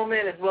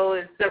gentlemen, as well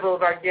as several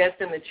of our guests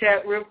in the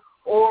chat room,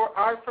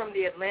 are from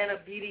the Atlanta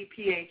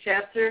BDPA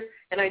chapter,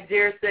 and I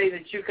dare say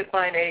that you could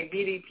find a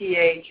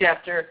BDPA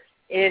chapter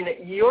in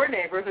your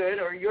neighborhood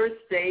or your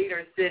state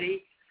or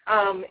city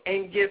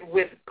and get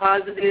with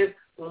positive,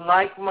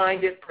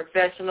 like-minded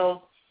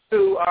professionals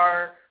who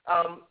are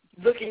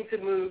looking to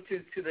move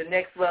to the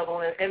next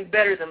level and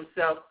better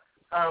themselves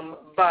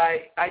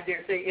by, I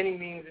dare say, any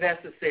means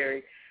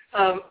necessary.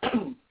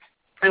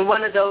 And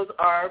one of those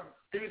are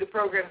through the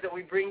programs that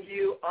we bring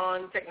you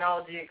on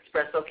Technology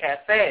Espresso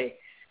Cafe.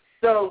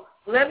 So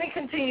let me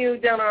continue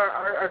down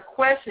our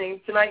questioning.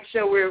 Tonight's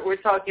show we're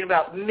talking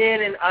about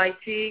men in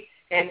IT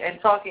and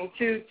talking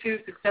to two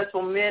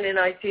successful men in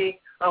IT,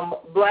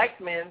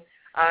 black men,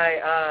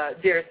 I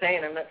dare say,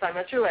 and I'm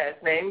not your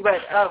last name,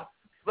 but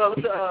both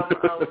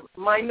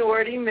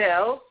minority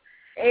males.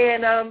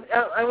 And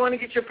I want to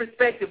get your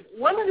perspective.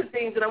 One of the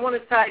things that I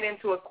want to tie it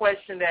into a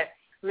question that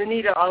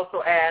Lenita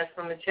also asked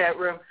from the chat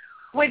room,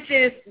 which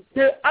is,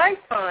 I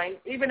find,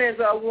 even as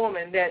a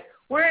woman, that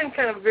we're in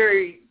kind of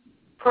very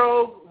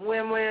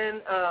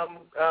pro-women,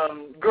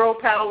 girl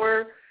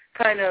power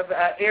kind of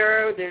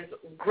era. There's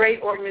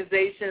great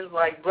organizations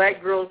like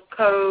Black Girls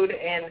Code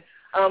and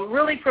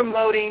really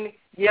promoting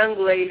young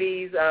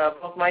ladies,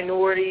 both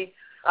minority.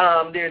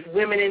 There's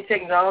Women in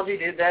Technology.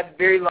 There's that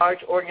very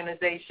large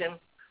organization.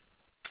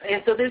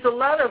 And so there's a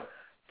lot of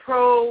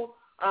pro-female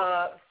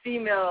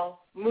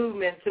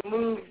movement to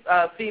move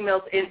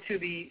females into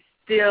the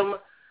STEM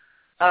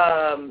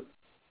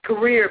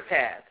career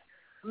path.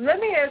 Let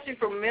me ask you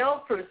from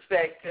male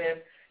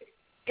perspective,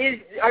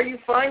 are you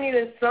finding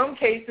in some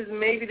cases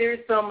maybe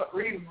there's some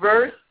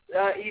reverse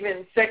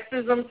even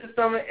sexism to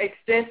some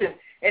extent?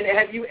 And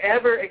have you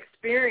ever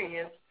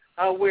experienced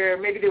where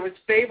maybe there was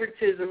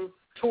favoritism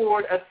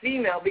toward a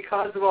female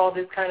because of all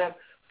this kind of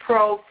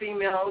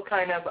pro-female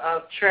kind of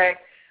track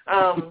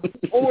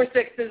or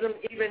sexism,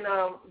 even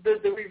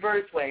the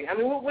reverse way? I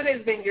mean, what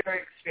has been your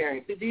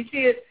experience? Do you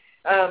see it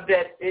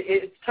that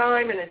it's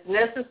time and it's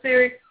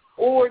necessary,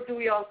 or do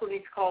we also need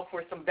to call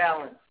for some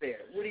balance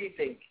there? What do you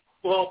think?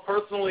 Well,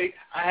 personally,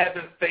 I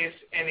haven't faced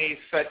any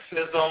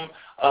sexism.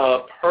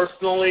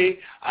 Personally,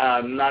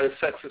 I'm not a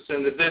sexist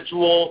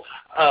individual.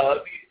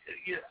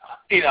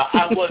 You know,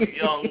 I was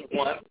young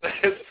once,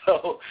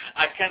 so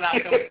I cannot.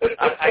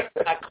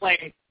 I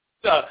claim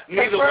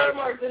neither one.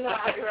 Or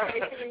deny,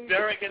 right?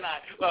 Derrick and I.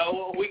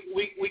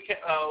 We can.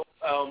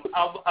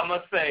 I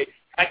must say,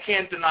 I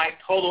can't deny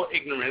total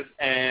ignorance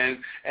and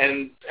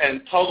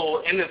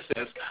total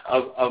innocence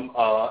of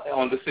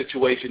on the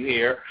situation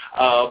here,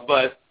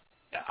 but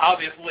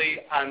obviously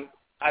I'm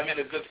in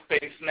a good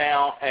space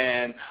now,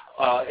 and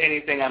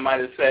anything I might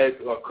have said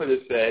or could have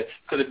said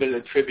could have been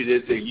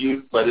attributed to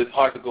youth, but it's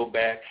hard to go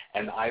back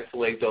and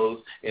isolate those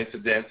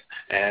incidents.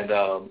 And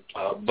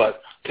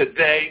but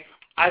today,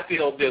 I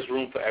feel there's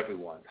room for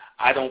everyone.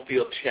 I don't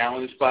feel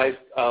challenged by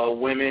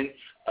women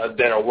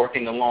that are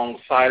working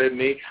alongside of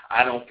me.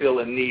 I don't feel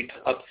a need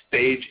to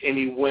upstage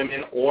any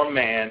women or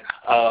man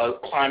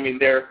climbing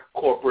their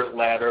corporate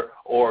ladder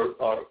or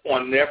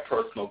on their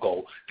personal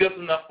goal. There's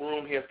enough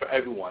room here for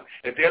everyone.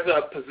 If there's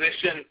a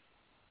position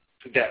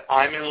that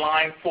I'm in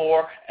line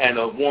for and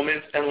a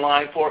woman's in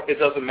line for, it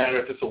doesn't matter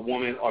if it's a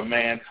woman or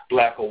man,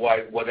 black or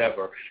white,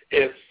 whatever.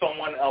 If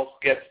someone else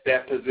gets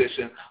that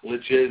position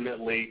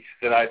legitimately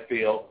that I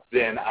feel,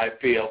 then I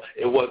feel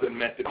it wasn't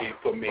meant to be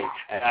for me,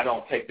 and I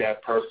don't take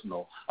that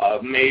personal.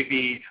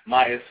 Maybe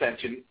my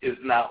ascension is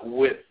not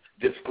with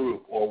this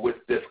group or with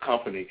this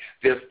company.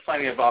 There's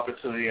plenty of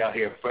opportunity out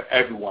here for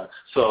everyone.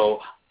 So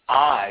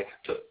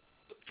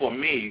for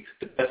me,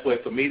 the best way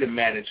for me to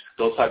manage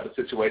those type of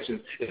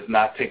situations is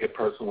not take it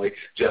personally,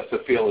 just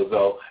to feel as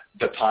though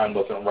the time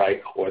wasn't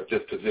right or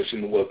this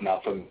position was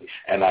not for me,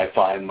 and I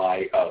find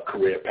my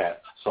career path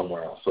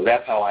somewhere else. So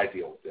that's how I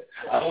deal with it.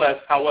 Unless,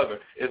 however,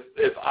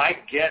 if I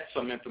get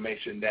some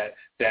information that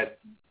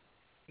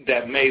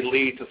may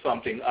lead to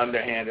something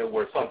underhanded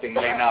where something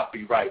may not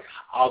be right,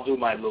 I'll do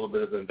my little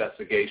bit of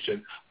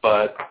investigation,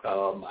 but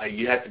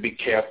you have to be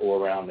careful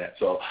around that.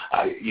 So,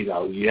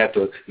 you have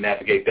to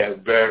navigate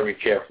that very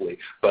carefully.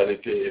 But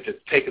if it's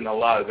taking a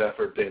lot of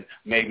effort, then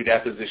maybe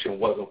that position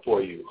wasn't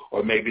for you,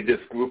 or maybe this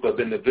group of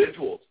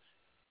individuals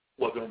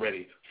wasn't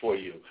ready for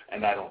you,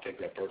 and I don't take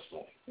that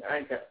personally.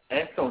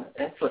 Excellent.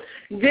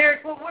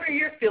 Derrick, what are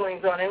your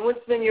feelings on it?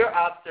 What's been your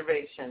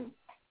observation?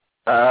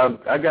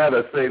 I got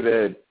to say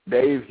that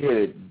Dave hit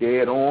it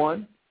dead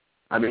on.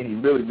 I mean, he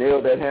really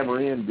nailed that hammer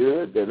in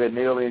good, that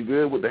nail in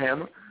good with the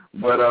hammer.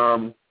 But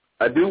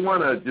I do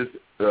want to just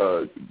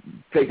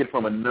take it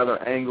from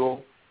another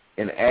angle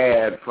and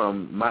add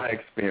from my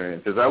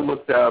experience. As I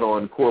looked out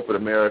on corporate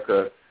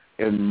America,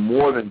 and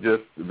more than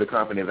just the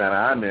company that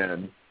I'm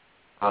in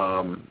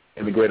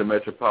the greater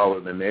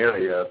metropolitan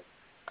area,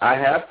 I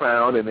have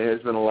found, and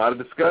there's been a lot of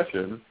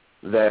discussion,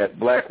 that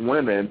black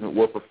women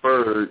were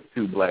preferred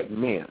to black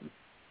men.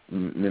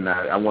 And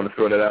I want to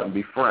throw that out and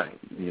be frank.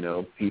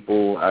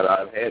 People,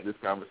 I've had this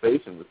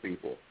conversation with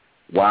people.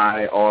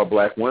 Why are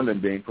black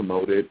women being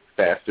promoted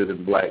faster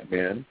than black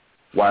men?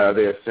 Why are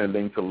they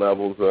ascending to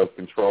levels of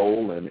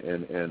control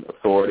and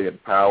authority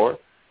and power?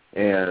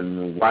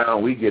 And why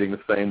aren't we getting the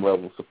same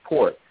level of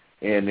support?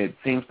 And it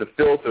seems to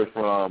filter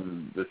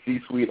from the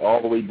C-suite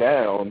all the way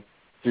down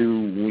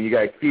to when you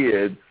got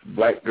kids,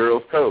 black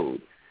girls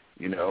code,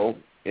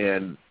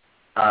 And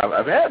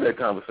I've had that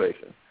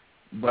conversation.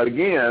 But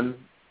again,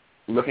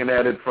 looking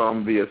at it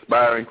from the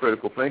aspiring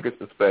critical thinker's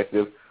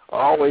perspective, I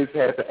always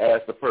had to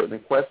ask the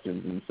pertinent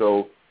questions. And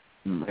so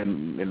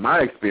in my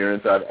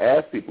experience, I've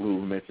asked people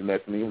who mentioned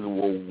that to me,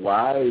 well,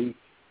 why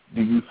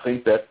do you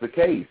think that's the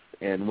case?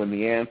 And when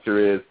the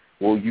answer is,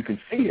 well, you can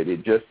see it,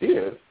 it just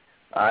is,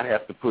 I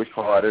have to push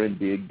harder and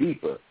dig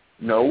deeper.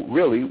 No,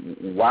 really,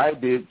 why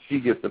did she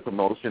get the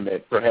promotion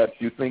that perhaps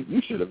you think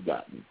you should have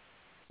gotten?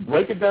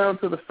 Break it down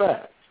to the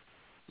facts,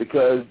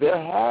 because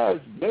there has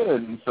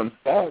been some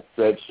stats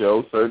that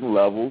show certain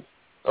levels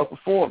of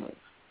performance.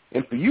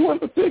 And for you in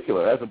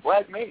particular, as a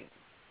black man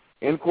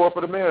in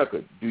corporate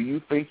America, do you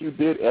think you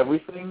did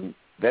everything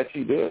that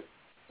she did?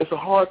 It's a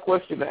hard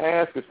question to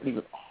ask. It's an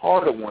even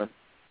harder one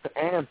to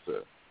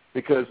answer,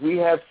 because we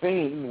have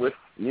seen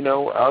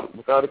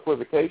without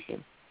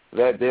equivocation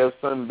that there's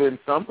been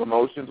some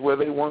promotions where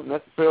they weren't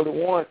necessarily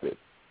warranted.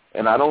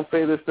 And I don't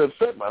say this to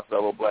upset my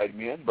fellow black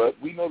men, but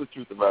we know the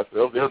truth of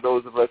ourselves. There are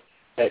those of us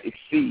that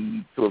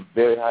exceed to a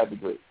very high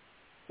degree,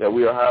 that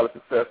we are highly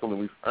successful and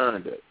we've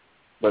earned it.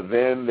 But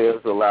then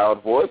there's the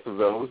loud voice of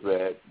those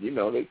that,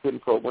 they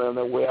couldn't program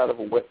their way out of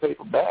a wet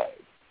paper bag.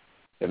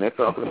 And they're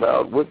talking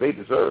about what they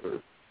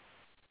deserve.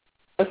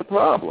 That's a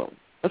problem.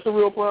 That's a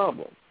real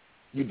problem.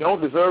 You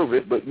don't deserve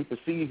it, but you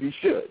perceive you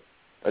should.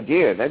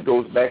 Again, that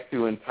goes back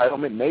to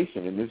entitlement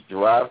nation and this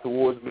drive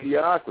towards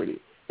mediocrity,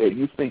 that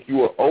you think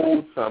you are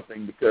owed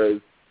something because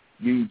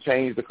you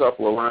changed a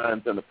couple of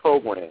lines in the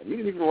program. You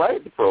didn't even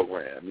write the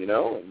program,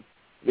 and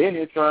then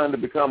you're trying to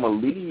become a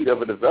lead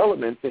of a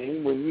development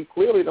team when you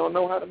clearly don't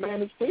know how to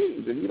manage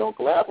teams and you don't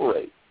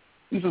collaborate.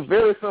 These are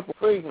very simple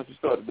things once you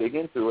start to dig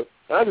into it.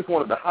 And I just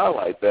wanted to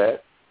highlight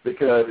that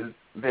because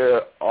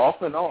there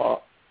often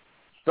are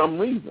some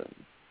reasons.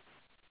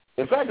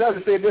 In fact, I'll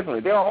just say it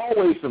differently. There are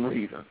always some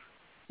reasons.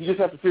 You just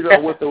have to figure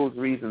out what those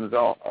reasons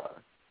are.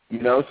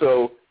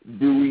 So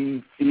do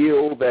we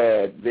feel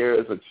that there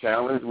is a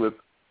challenge with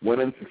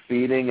women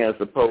succeeding as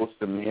opposed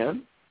to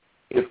men?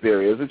 If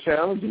there is a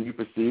challenge and you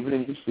perceive it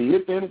and you see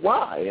it, then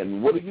why?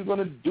 And what are you going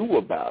to do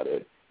about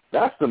it?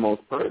 That's the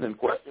most pertinent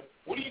question.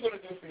 What are you going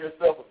to do for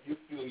yourself if you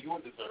feel you're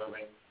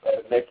deserving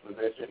of the next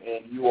position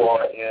and you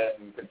are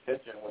in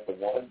contention with the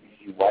woman, be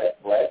she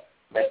white, black,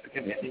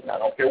 Mexican, Indian, I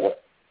don't care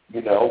what?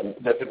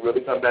 Does it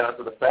really come down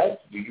to the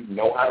facts? Do you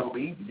know how to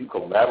lead? Do you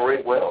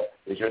collaborate well?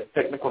 Is your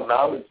technical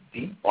knowledge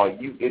deep? Are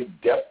you in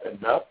depth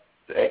enough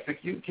to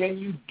execute? Can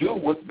you do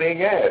what's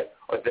being asked,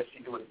 or does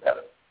she do it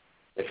better?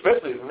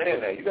 Especially as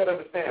men now, you got to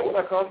understand, we're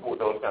not comfortable with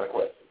those kind of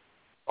questions.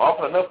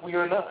 Often enough, we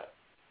are not.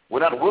 We're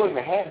not willing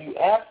to have you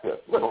ask us,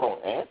 let alone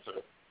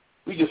answer.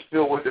 We just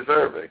feel we're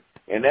deserving.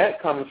 And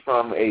that comes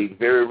from a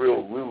very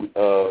real root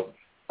of,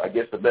 I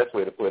guess the best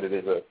way to put it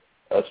is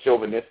a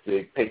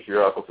chauvinistic,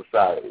 patriarchal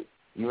society.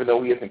 Even though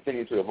we have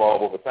continued to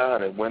evolve over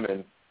time and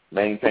women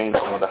maintain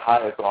some of the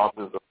highest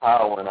offices of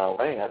power in our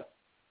land,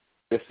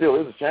 there still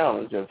is a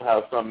challenge of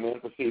how some men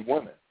perceive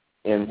women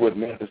and what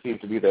men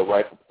perceive to be their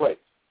rightful place.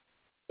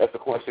 That's a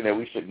question that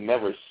we should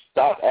never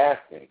stop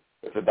asking.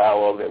 It's a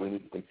dialogue that we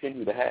need to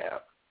continue to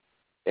have.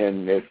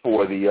 And as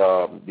for the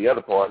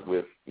other part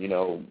with,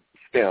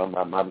 STEM,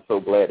 I'm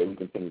so glad that we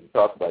continue to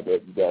talk about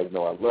that. You guys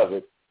know I love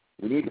it.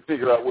 We need to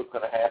figure out what's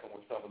going to happen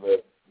with some of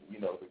the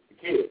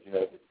kids,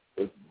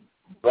 the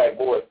black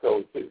boys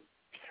code too.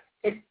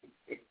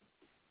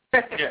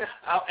 Yeah,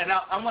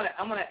 I'm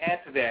gonna add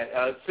to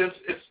that since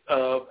it's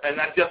and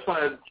I just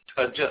want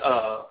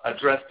to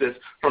address this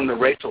from the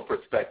racial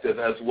perspective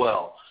as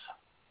well.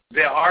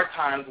 There are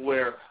times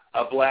where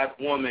a black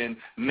woman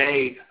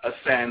may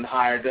ascend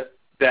higher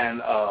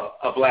than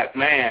a black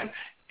man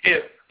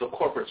if the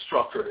corporate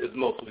structure is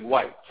mostly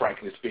white,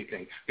 frankly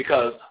speaking,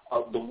 because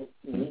the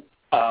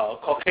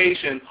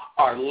Caucasian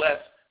are less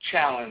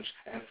challenged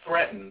and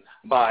threatened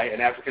by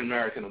an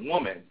African-American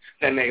woman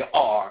than they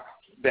are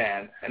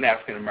than an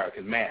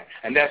African-American man.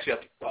 And that's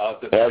just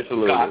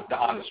the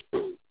honest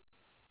truth.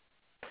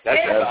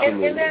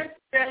 And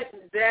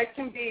that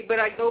can be, but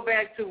I go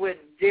back to what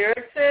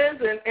Derrick says,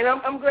 and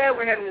I'm glad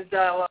we're having this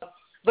dialogue,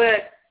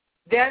 but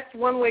that's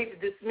one way to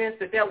dismiss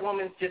that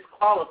woman's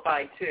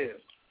disqualified too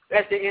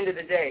at the end of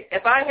the day.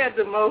 If I had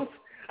the most,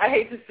 I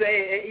hate to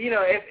say it,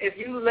 if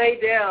you lay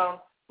down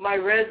my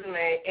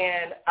resume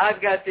and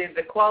I've got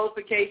the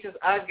qualifications,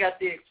 I've got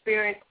the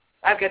experience,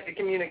 I've got the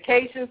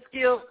communication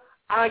skills,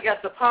 I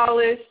got the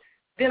polish,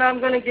 then I'm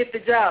going to get the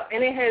job.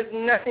 And it has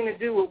nothing to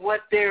do with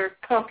what they're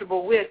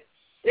comfortable with.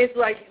 It's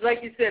like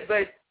you said,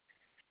 but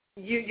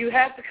you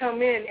have to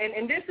come in,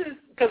 and this is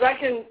because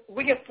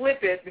we can flip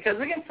it, because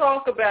we can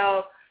talk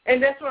about,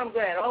 and that's what I'm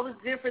glad, all the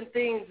different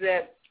things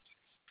that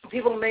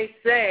people may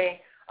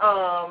say,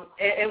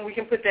 and we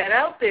can put that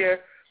out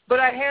there. But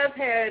I have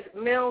had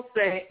males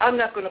say, I'm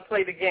not going to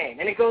play the game.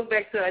 And it goes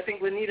back to, I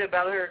think, Lanita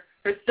about her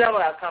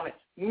sellout comment.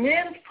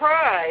 Men's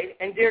pride,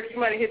 and Derrick, you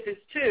might have hit this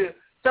too,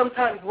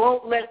 sometimes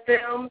won't let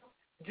them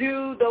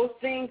do those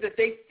things that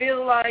they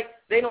feel like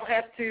they don't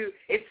have to.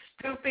 It's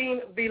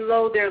stooping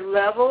below their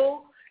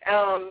level.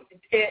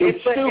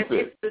 It's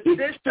stupid. It's the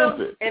system,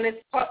 stupid. And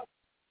it's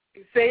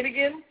say it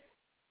again.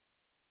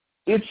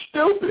 It's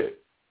stupid.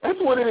 That's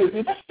what it is.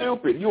 It's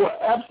stupid. You are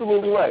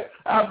absolutely right.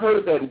 I've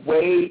heard that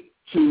way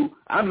too.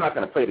 I'm not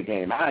going to play the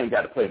game. I ain't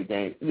got to play the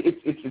game.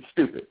 It's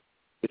stupid.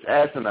 It's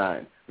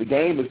asinine. The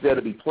game is there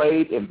to be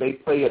played, and they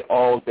play it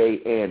all day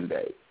and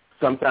day,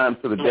 sometimes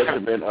to the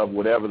detriment of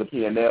whatever the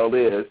P&L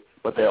is,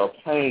 but they are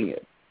playing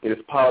it. It is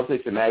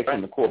politics and action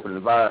in the corporate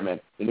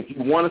environment. And if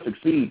you want to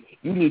succeed,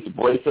 you need to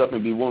brace up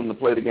and be willing to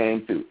play the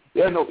game too.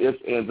 There are no ifs,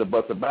 ands, or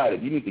buts about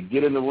it. You need to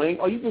get in the ring,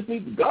 or you just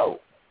need to go.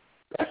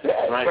 That's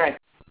it. Right.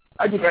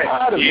 I get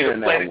tired of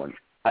hearing that one.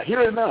 I hear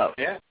it enough.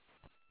 Yeah.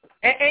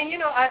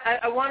 And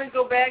I want to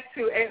go back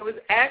to, it was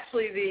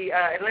actually the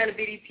Atlanta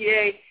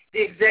BDPA,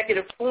 the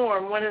executive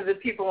forum, one of the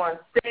people on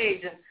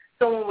stage, and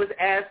someone was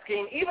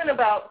asking even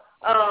about,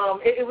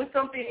 it was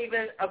something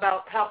even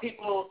about how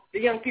the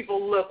young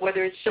people look,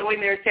 whether it's showing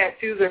their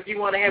tattoos or if you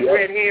want to have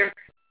red hair.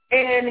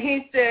 And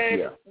he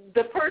said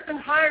the person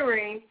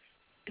hiring,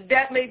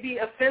 that may be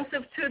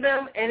offensive to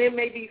them, and it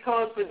may be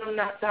cause for them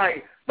not to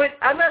hire. But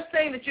I'm not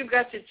saying that you've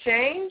got to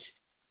change,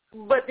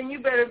 but then you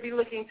better be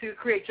looking to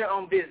create your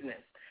own business.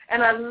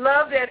 And I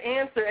love that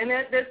answer, and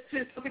that's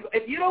to some people.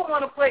 If you don't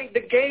want to play the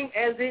game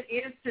as it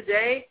is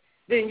today,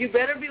 then you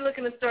better be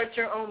looking to start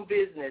your own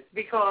business,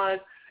 because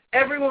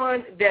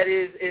everyone that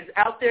is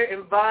out there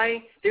and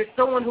vying, there's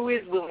someone who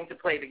is willing to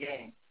play the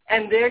game.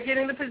 And they're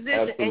getting the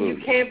position, and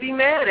you can't be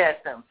mad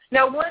at them.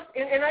 Now,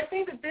 and I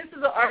think that this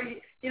is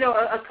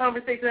a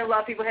conversation that a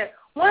lot of people have.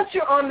 Once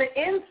you're on the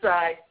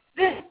inside,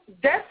 then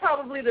that's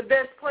probably the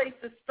best place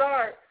to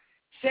start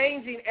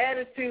changing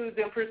attitudes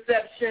and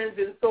perceptions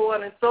and so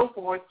on and so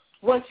forth.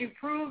 Once you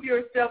prove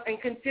yourself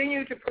and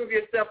continue to prove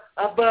yourself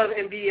above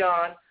and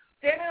beyond,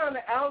 standing on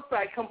the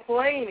outside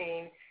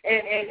complaining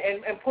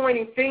and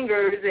pointing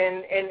fingers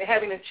and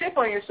having a chip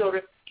on your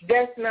shoulder,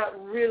 that's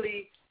not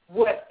really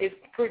what is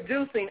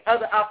producing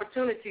other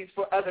opportunities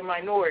for other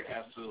minorities.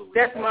 Absolutely.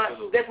 That's my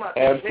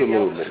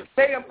absolutely.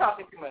 Maybe I'm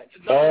talking too much.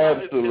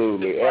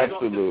 Absolutely.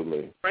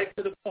 Absolutely. Right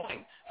to the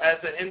point. As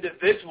an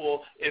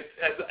individual,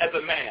 as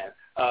a man,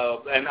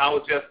 and I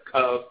was just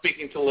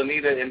speaking to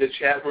Lanita in the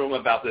chat room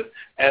about this.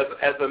 As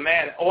a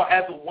man or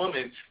as a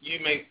woman, you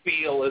may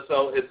feel as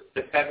though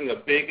it's having a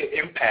big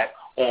impact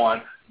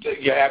on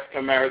your African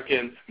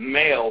American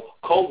male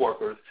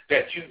coworkers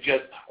that you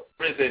just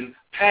risen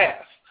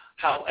past.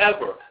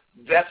 However,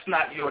 that's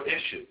not your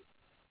issue.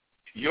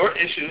 Your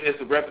issue is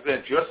to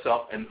represent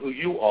yourself and who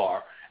you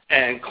are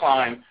and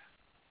climb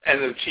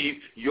and achieve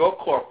your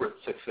corporate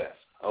success.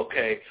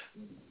 Okay,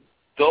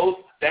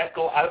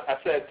 I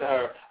said to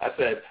her,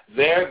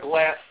 their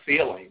glass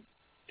ceiling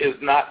is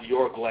not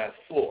your glass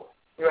floor.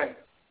 Right.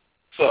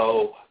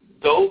 So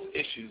those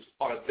issues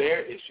are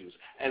their issues,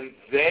 and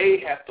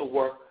they have to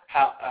work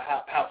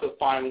how to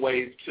find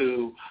ways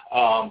to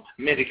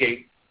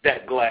mitigate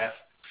that glass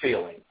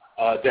ceiling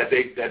that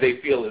they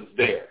feel is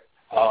there.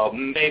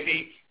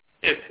 Maybe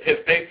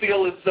if they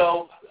feel as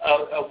though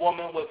a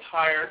woman was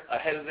hired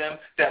ahead of them,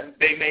 that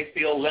they may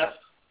feel less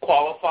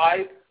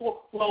qualified.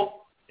 Well,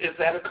 is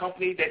that a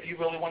company that you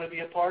really want to be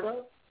a part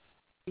of?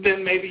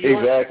 Then maybe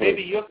your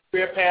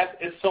career path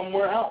is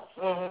somewhere else,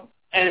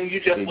 and you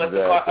just let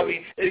the car. I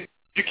mean,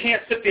 you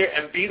can't sit there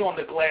and beat on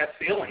the glass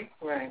ceiling.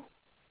 Right.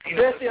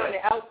 Especially on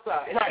the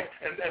outside. Right,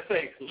 and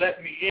say,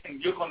 let me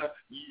in. You're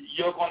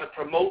gonna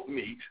promote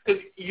me,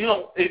 because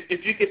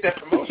if you get that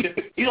promotion,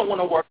 you don't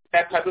want to work in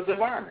that type of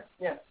environment.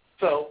 Yeah.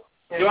 So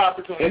your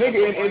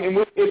opportunity.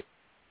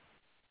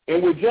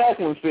 And what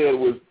Jacqueline said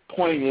was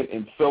poignant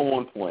and so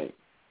on point.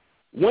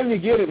 When you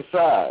get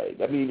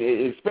inside, I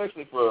mean,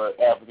 especially for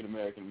African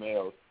American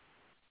males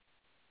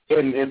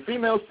and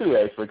females too,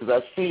 actually, because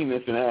I've seen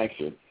this in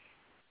action.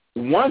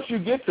 Once you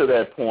get to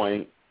that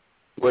point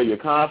where your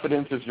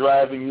confidence is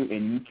driving you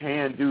and you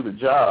can do the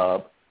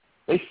job,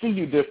 they see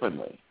you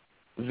differently.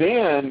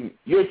 Then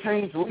you're a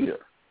changed leader.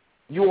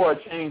 You are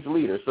a changed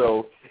leader.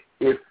 So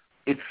if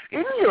it's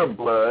in your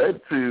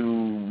blood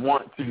to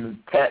want to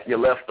pat your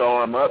left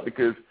arm up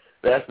because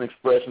that's an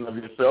expression of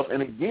yourself,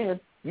 and again,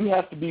 you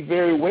have to be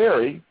very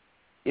wary.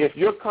 If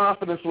your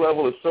confidence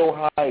level is so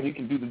high and you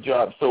can do the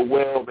job so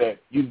well that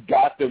you've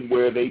got them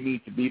where they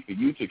need to be for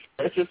you to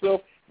express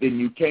yourself, then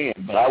you can.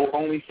 But I will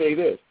only say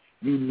this.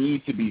 You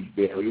need to be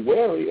very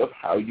wary of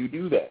how you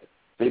do that.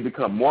 They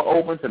become more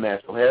open to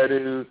natural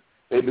hairdos.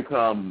 They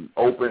become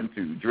open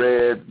to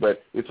dreads,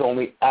 but it's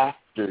only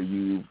after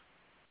you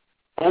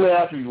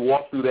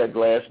walk through that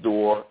glass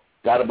door,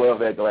 got above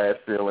that glass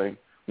ceiling.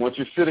 Once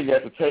you're sitting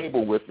at the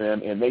table with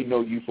them and they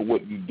know you for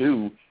what you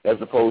do as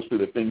opposed to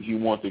the things you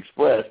want to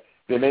express,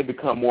 then they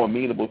become more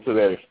amenable to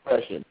that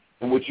expression.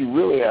 And what you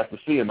really have to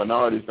see, and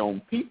minorities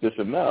don't peep this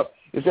enough,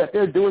 is that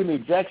they're doing the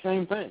exact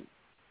same thing.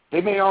 They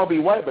may all be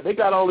white, but they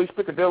got all these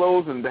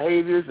picadillos and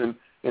behaviors and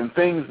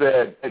things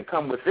that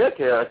come with their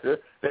character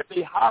that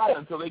they hide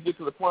until they get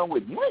to the point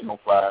where you ain't going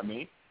to fire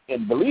me.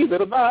 And believe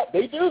it or not,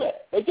 they do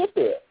that. They get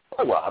there.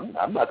 Well,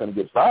 I'm not going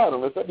to get fired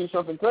unless I do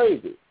something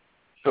crazy.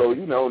 So,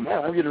 now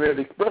I'm getting ready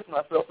to express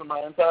myself in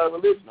my entire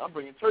religion. I'm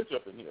bringing church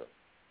up in here.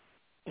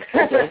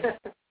 Okay?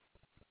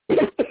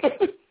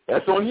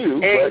 That's on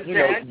you, exactly.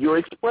 But, you're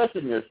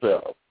expressing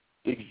yourself.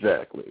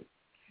 Exactly.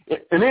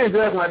 And then,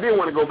 Jasmine, I did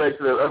want to go back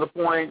to the other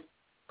point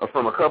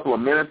from a couple of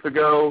minutes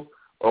ago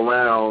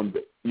around,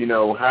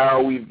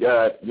 how we've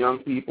got young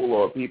people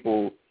or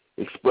people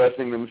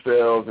expressing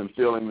themselves and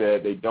feeling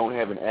that they don't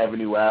have an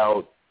avenue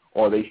out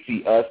or they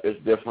see us as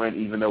different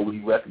even though we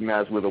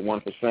recognize we're the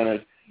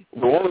 1%ers.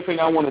 The only thing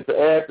I wanted to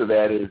add to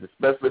that is,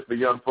 especially for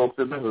young folks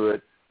in the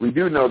hood, we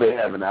do know they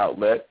have an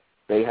outlet.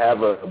 They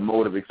have a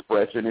mode of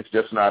expression. It's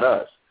just not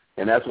us.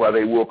 And that's why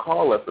they will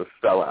call us a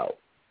sellout.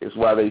 It's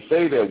why they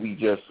say that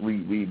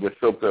we were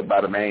soaked up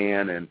by the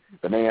man and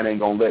the man ain't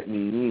going to let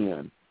me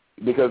in.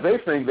 Because they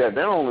think that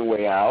their only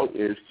way out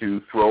is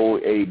to throw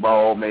a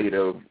ball made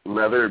of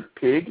leather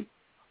pig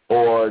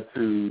or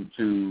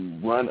to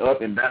run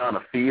up and down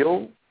a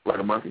field like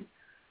a monkey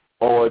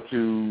or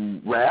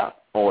to rap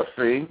or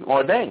sing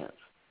or dance.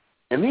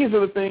 And these are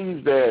the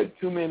things that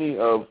too many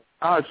of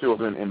our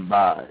children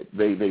imbibe.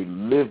 They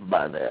live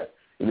by that.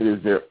 And it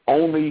is their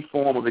only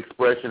form of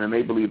expression, and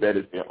they believe that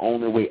is their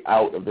only way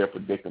out of their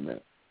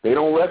predicament. They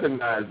don't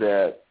recognize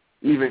that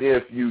even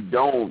if you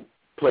don't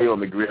play on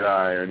the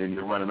gridiron and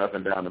you're running up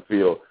and down the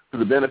field, to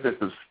the benefits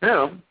of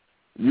STEM,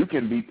 you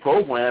can be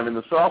programmed in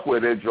the software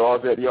that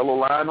draws that yellow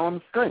line on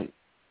the screen.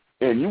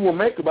 And you will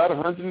make about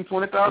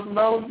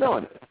 $120,000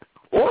 doing it.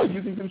 Or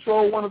you can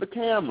control one of the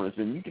cameras,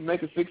 and you can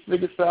make a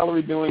six-figure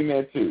salary doing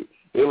that too.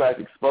 They lack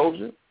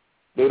exposure.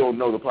 They don't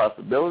know the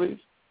possibilities.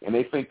 And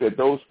they think that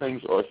those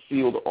things are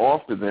sealed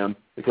off to them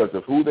because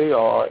of who they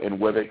are and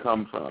where they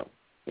come from.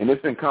 And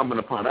it's incumbent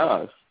upon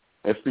us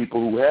as people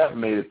who have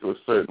made it to a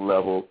certain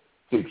level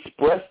to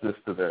express this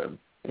to them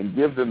and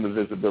give them the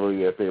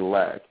visibility that they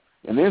lack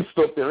and then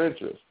stoke their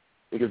interest,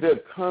 because there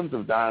are tons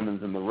of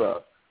diamonds in the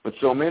rough. But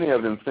so many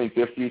of them think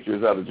their future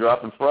is either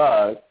dropping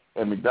fries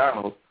at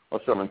McDonald's or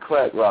selling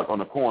crack rock on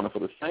the corner for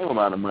the same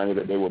amount of money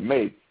that they would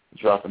make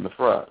dropping the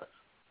fries.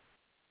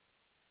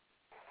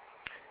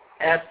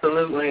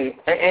 Absolutely,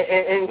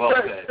 and well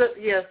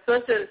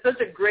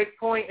such a great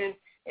point,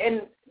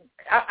 and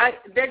I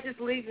that just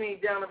leads me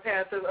down a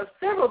path of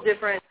several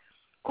different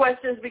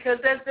questions, because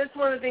that's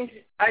one of the things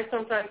I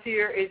sometimes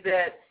hear is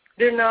that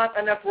there are not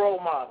enough role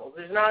models.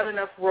 There's not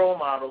enough role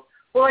models.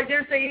 Well, I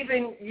dare say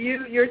even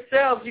you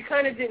yourselves, you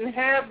kind of didn't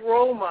have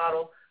role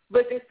models,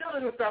 but it still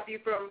doesn't stop you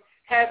from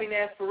having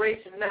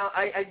aspiration. Now,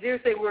 I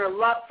dare say we're a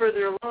lot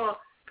further along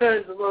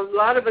because a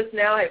lot of us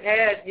now have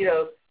had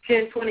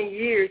 10, 20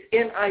 years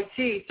in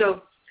IT.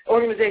 So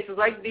organizations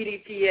like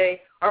BDPA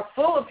are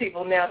full of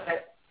people now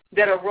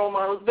that are role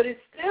models, but it's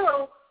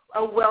still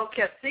a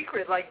well-kept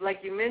secret, like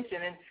you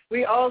mentioned. And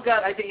we all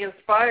got, I think,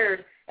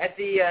 inspired at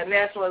the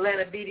National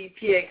Atlanta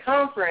BDPA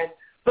Conference.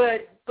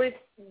 But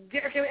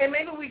Derrick, and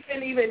maybe we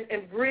can even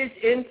bridge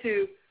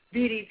into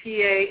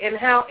BDPA and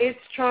how it's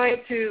trying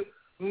to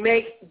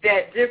make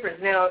that difference.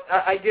 Now,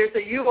 I dare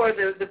say you are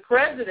the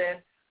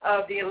president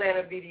of the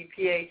Atlanta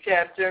BDPA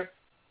chapter.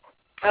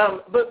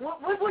 But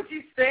what would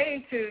you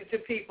say to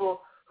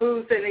people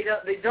who say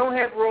they don't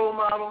have role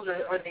models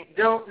or they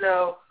don't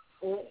know,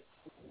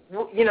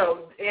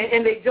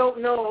 and they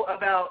don't know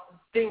about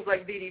things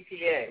like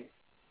BDPA?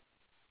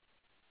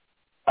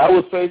 I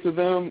would say to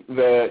them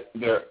that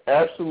they're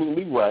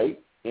absolutely right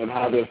in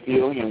how they're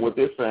feeling and what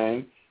they're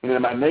saying, And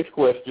then my next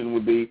question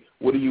would be,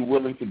 what are you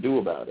willing to do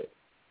about it?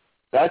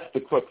 That's the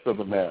crux of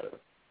the matter.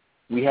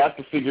 We have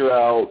to figure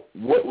out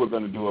what we're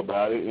going to do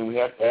about it, and we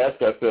have to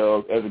ask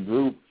ourselves as a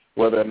group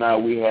whether or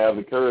not we have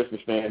the courage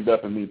to stand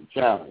up and meet the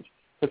challenge.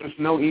 Because it's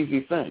no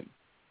easy thing.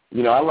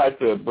 You know, I like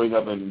to bring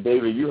up, and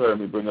David, you heard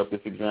me bring up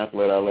this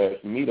example at our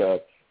last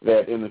meetup,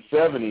 that in the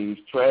 70s,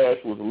 trash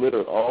was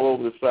littered all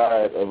over the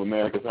side of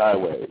America's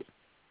highways.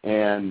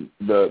 And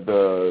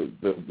the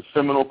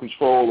seminal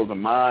control of the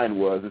mind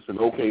was it's an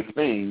okay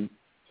thing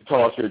to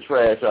toss your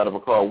trash out of a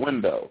car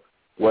window,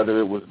 whether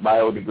it was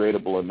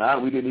biodegradable or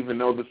not. We didn't even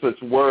know that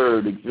such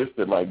word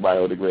existed like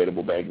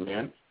biodegradable back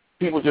then.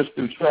 People just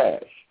threw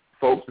trash.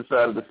 Folks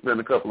decided to spend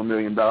a couple of $1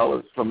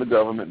 million from the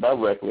government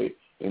directly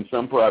in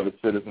some private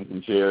citizens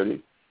and charities,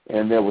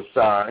 and there were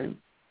signs,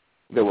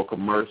 there were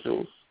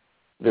commercials,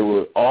 there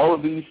were all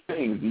of these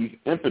things, these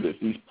impetus,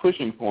 these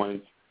pushing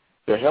points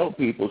to help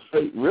people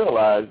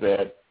realize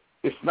that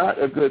it's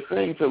not a good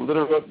thing to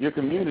litter up your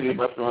community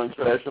by throwing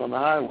trash on the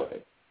highway.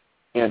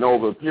 And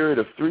over a period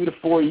of 3 to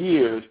 4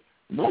 years,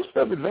 most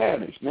of it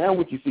vanished. Now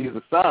what you see is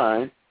a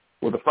sign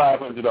with a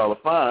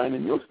 $500 fine,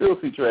 and you'll still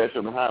see trash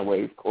on the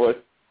highway, of course,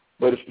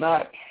 but it's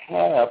not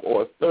half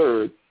or a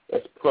third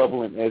as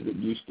prevalent as it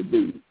used to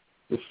be.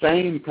 The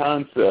same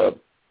concept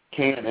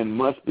can and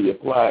must be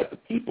applied to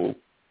people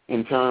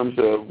in terms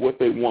of what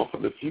they want for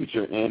the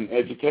future in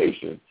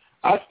education.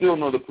 I still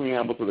know the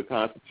preamble to the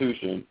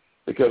Constitution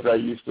because I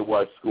used to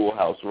watch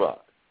Schoolhouse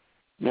Rock.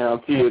 Now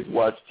kids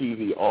watch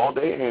TV all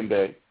day and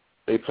day.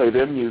 They play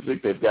their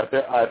music. They've got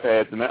their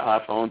iPads and their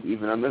iPhones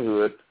even on the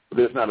hood. But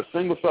there's not a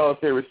single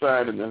solitary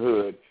sign in the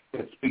hood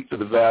that speaks to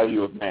the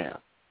value of math.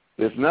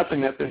 There's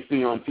nothing that they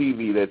see on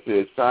TV that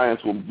says science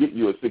will get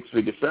you a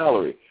 6-figure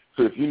salary.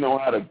 So if you know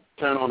how to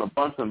turn on a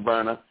Bunsen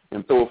burner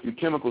and throw a few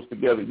chemicals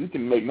together, you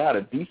can make not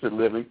a decent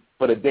living,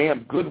 but a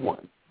damn good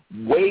one.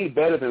 Way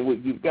better than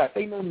what you've got.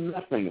 They know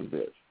nothing of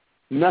this.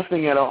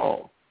 Nothing at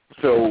all.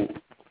 So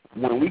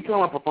when we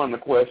come up upon the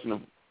question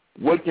of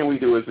what can we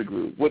do as a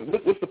group, what's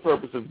the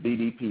purpose of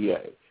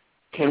BDPA?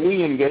 Can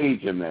we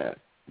engage in that?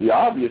 The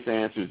obvious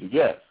answer is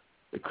yes.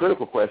 The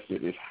critical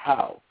question is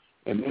how.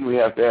 And then we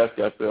have to ask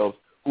ourselves,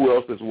 who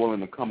else is willing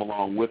to come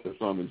along with us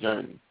on the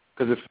journey?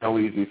 Because it's no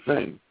easy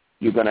thing.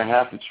 You're going to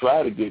have to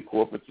try to get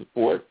corporate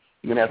support.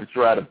 You're going to have to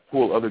try to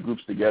pull other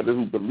groups together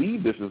who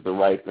believe this is the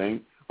right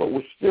thing, but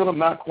we're still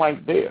not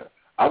quite there.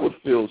 I would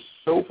feel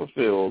so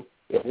fulfilled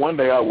if one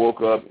day I woke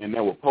up and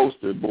there were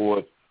poster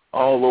boards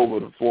all over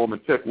the former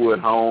Techwood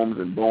homes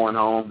and Bourne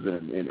homes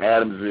and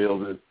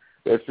Adamsville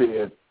that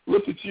said,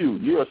 look at you,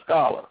 you're a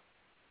scholar.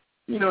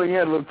 You know, he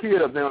had a little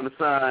kid up there on the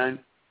sign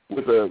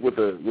with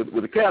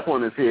a cap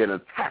on his head and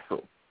a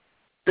tassel.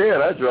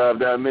 Then I drive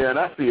down there and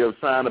I see a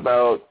sign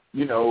about,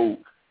 you know,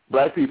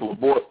 black people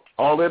abort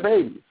all their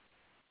babies.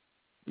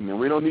 You know,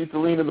 we don't need to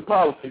lean into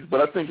politics,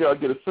 but I think y'all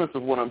get a sense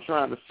of what I'm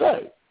trying to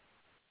say.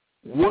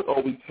 What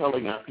are we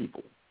telling our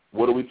people?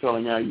 What are we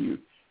telling our youth?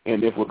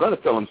 And if we're going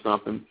to tell them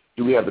something,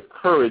 do we have the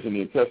courage and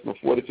the intestinal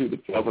fortitude to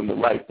tell them the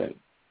right thing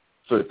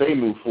so that they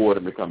move forward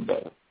and become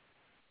better?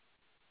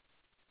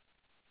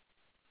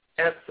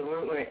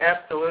 Absolutely,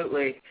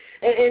 absolutely.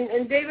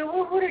 And David,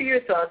 what are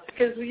your thoughts?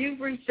 Because you've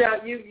reached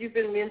out, you've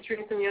been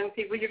mentoring some young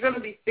people. You're going to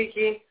be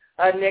speaking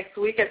next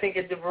week, I think,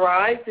 at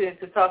DeVry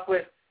to talk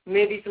with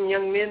maybe some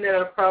young men that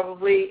are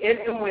probably,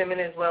 and women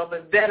as well,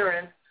 but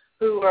veterans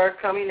who are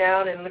coming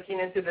out and looking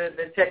into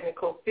the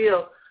technical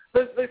field.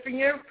 But from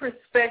your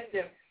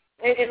perspective,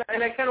 and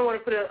I kind of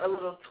want to put a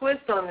little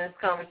twist on this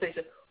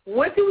conversation,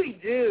 what do we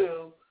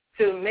do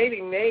to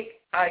maybe make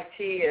IT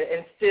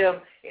and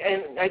STEM,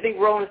 and I think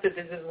Roland said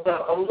this as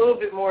well, a little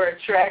bit more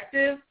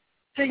attractive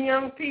to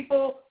young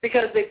people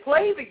because they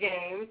play the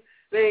game.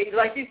 They,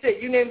 like you said,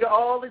 you named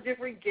all the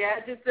different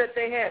gadgets that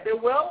they have. They're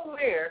well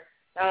aware.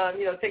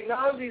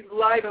 Technology is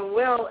alive and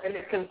well in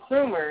the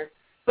consumers,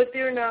 but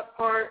they're not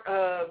part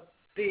of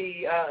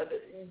the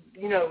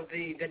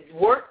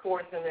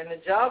workforce and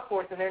the job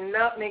force, and they're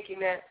not making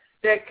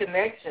that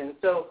connection.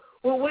 So,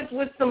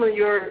 what's some of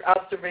your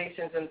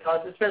observations and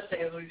thoughts,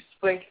 especially as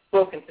we've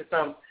spoken to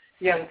some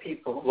young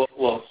people?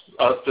 Well,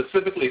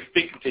 specifically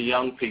speaking to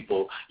young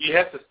people, you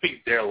have to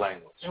speak their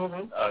language.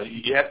 Mm-hmm.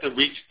 You have to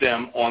reach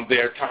them on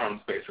their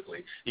terms,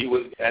 basically.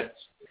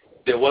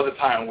 There was a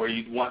time where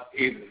you'd want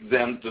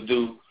them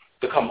to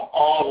come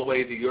all the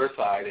way to your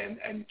side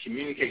and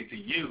communicate to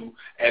you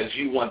as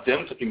you want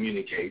them to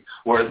communicate,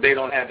 whereas they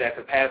don't have that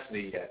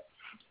capacity yet.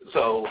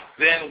 So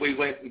then we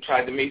went and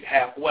tried to meet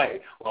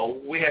halfway. Well,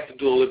 we have to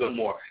do a little bit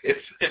more.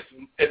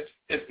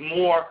 It's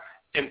more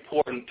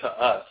important to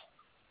us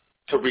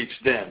to reach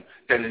them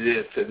than it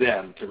is to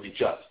them to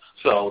reach us.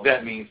 So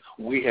that means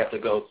we have to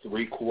go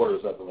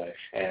 3/4 of the way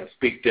and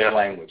speak their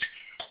language.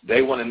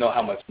 They want to know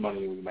how much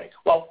money we make.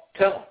 Well,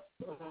 tell them.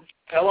 Mm-hmm.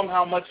 Tell them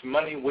how much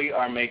money we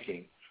are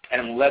making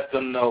and let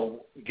them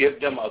know, give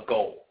them a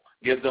goal,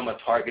 give them a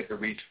target to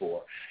reach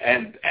for.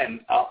 And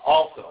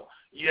also,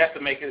 you have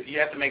to make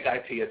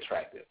IT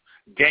attractive.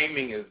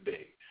 Gaming is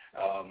big.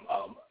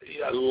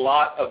 A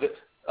lot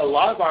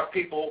of our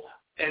people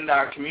in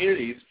our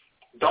communities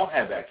don't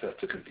have access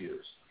to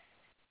computers.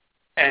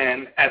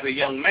 And as a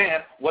young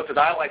man, what did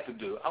I like to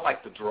do? I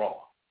like to draw.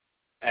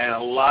 And a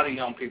lot of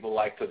young people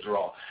like to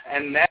draw.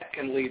 And that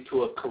can lead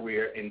to a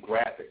career in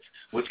graphics,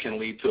 which can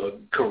lead to a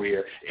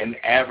career in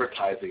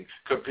advertising,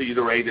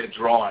 computer-aided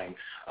drawing,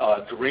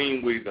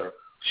 Dreamweaver,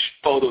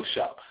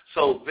 Photoshop.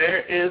 So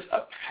there is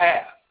a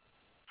path.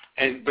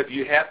 But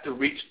you have to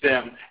reach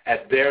them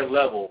at their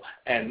level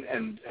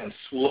and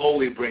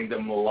slowly bring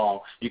them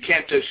along. You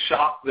can't just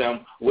shock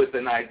them with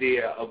an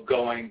idea of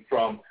going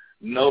from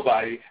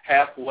nobody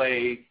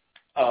halfway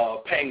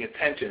paying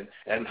attention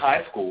in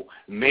high school,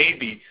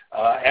 maybe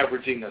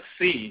averaging a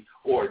C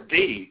or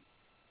D,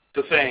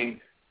 to saying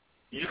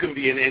you can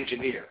be an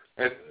engineer.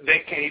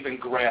 They can't even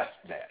grasp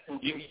that.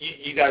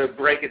 You got to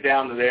break it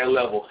down to their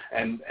level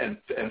and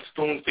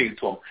spoon feed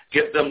to them.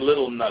 Get them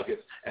little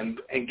nuggets and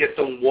get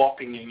them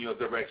walking in your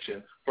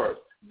direction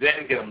first.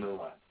 Then get them to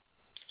run.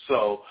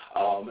 So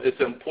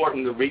it's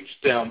important to reach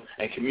them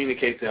and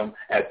communicate them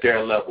at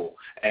their level.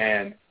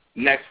 And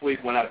next week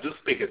when I do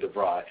speak at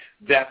DeVry,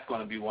 that's going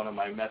to be one of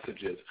my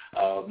messages.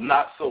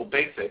 Not so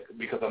basic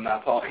because I'm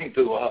not talking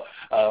to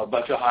a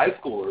bunch of high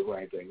schoolers or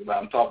anything, but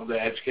I'm talking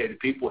to educated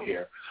people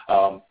here.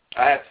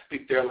 I have to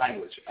speak their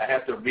language. I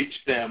have to reach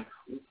them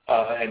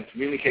and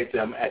communicate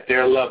them at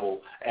their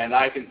level, and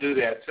I can do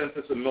that since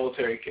it's a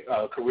military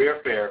career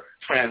fair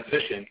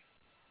transition.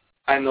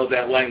 I know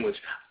that language.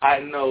 I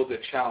know the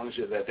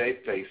challenges that they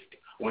faced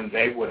when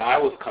I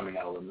was coming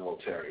out of the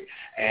military,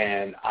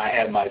 and I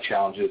had my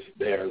challenges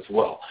there as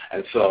well.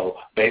 And so,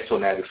 based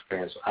on that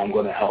experience, I'm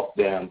going to help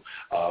them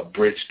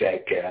bridge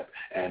that gap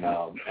and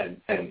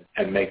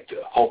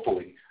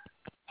hopefully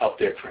help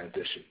their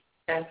transition.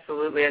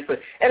 Absolutely. And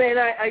then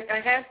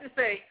I have to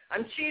say,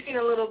 I'm cheating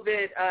a little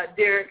bit,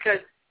 Derrick, because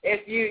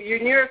if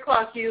you're near a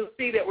clock, you'll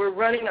see that we're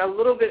running a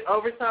little bit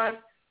overtime.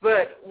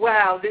 But,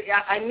 wow,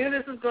 I knew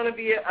this was going to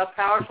be a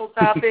powerful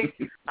topic.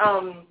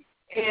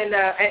 And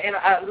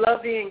I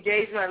love the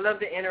engagement. I love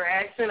the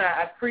interaction.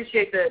 I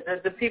appreciate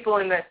the people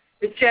in the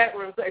chat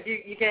room. So if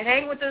you can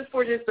hang with us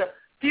for just a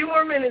few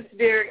more minutes,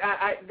 Derrick,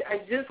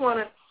 I just want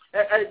to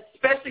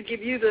especially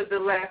give you the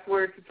last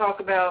word to talk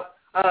about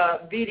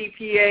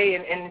BDPA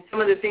and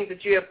some of the things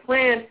that you have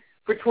planned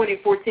for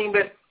 2014.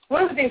 But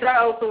one of the things I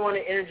also want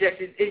to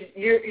interject is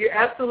you're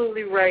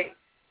absolutely right,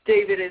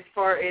 David, as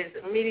far as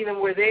meeting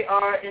them where they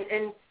are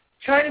and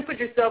trying to put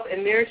yourself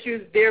in their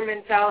shoes, their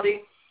mentality.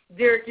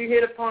 Derrick, you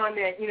hit upon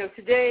that.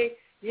 Today,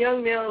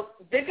 young males,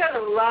 they've got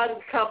a lot of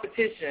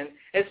competition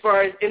as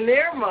far as in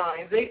their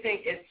minds. They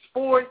think it's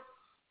sports.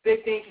 They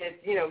think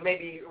it's,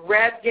 maybe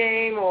rap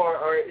game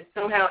or it's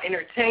somehow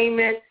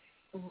entertainment.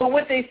 But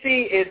what they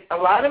see is a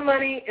lot of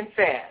money and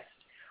fast.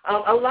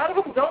 A lot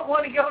of them don't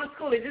want to go to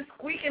school. They're just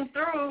squeaking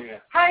through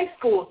high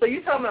school. So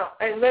you're talking about,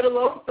 and let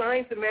alone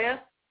science and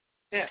math.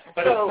 Yeah,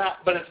 but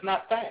it's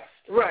not fast.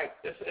 Right.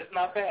 It's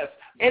not fast.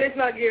 And it's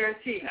not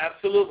guaranteed.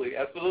 Absolutely.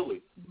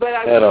 But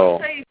I will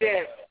say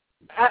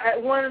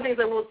that, one of the things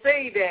I will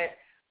say that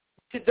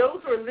to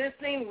those who are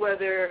listening,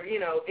 whether,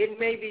 it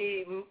may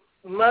be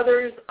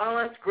mothers,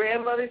 aunts,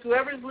 grandmothers,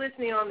 whoever's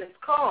listening on this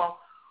call,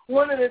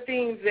 one of the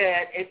things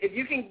that if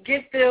you can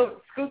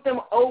scoot them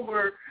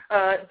over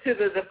to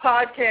the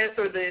podcast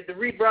or the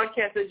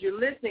rebroadcast as you're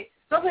listening,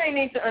 something they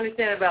need to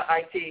understand about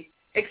IT,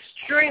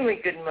 extremely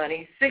good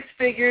money. 6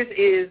 figures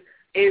is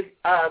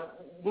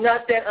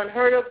not that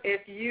unheard of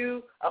if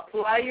you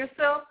apply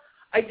yourself.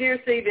 I dare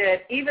say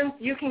that even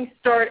you can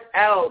start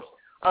out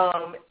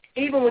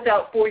even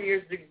without 4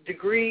 years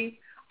degree.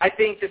 I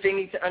think that they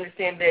need to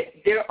understand that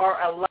there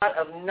are a lot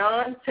of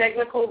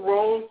non-technical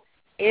roles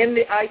in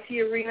the IT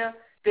arena.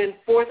 Then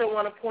fourth, I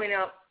want to point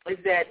out is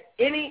that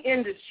any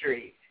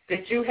industry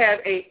that you have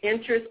an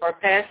interest or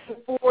passion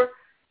for,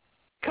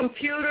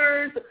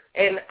 computers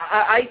and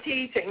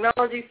IT,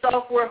 technology,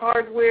 software,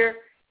 hardware,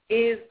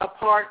 is a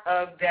part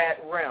of that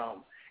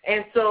realm.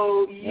 And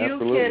so you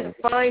can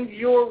find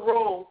your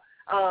role.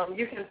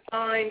 You can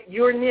find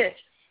your niche.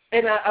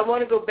 And I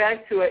want to go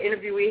back to an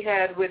interview we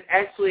had with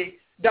actually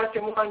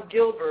Dr. Juan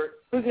Gilbert,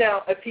 who's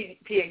now a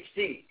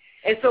PhD.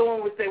 And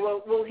someone would say,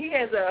 well, he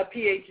has a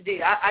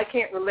PhD. I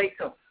can't relate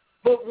to him.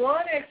 But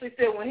Juan actually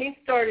said when he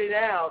started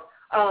out,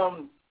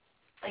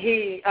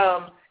 he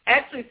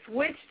actually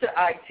switched to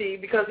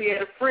IT because he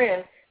had a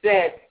friend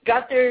that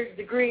got their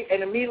degree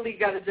and immediately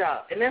got a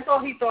job. And that's all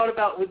he thought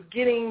about was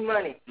getting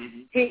money. Mm-hmm.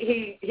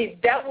 He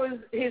that was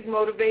his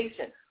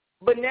motivation.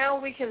 But now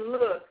we can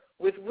look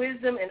with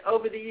wisdom, and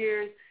over the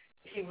years,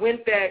 he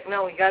went back, not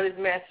only got his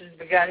master's,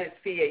 but got his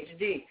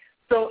PhD.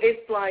 So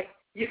it's like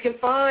you can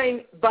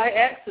find by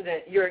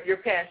accident your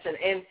passion.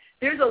 And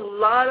there's a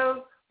lot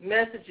of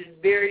messages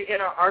buried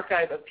in our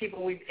archive of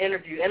people we've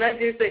interviewed. And I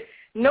do say,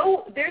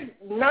 no, there's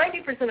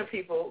 90% of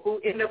people who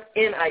end up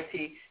in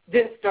IT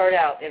didn't start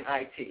out in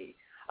IT.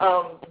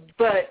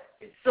 But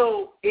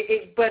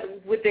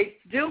what they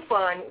do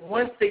find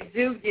once they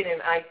do get in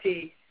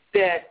IT,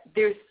 that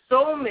there's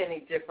so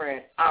many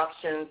different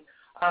options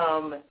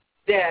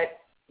that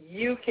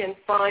you can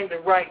find the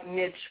right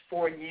niche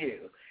for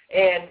you.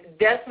 And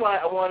that's why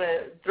I want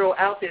to throw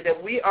out there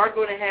that we are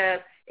going to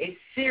have a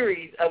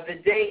series of the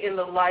day in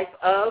the life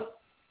of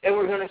and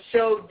we're going to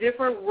show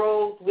different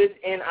roles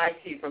within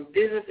IT, from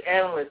business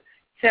analyst,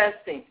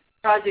 testing,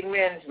 project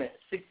management,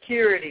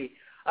 security,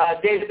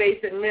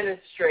 database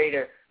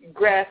administrator,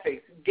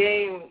 graphics,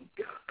 game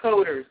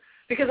coders,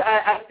 because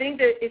I think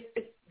that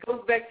it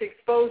goes back to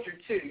exposure,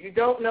 too. You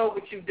don't know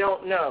what you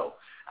don't know.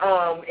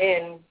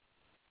 And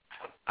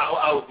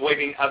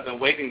I've been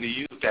waiting to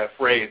use that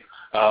phrase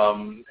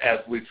as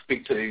we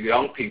speak to the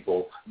young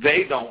people.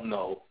 They don't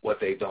know what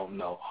they don't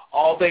know.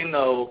 All they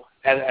know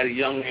at a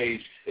young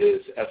age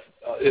is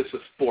the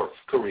sports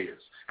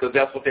careers, because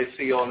that's what they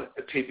see on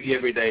TV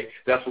every day.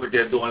 That's what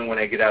they're doing when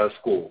they get out of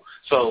school.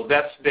 So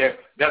that's their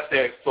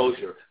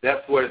exposure.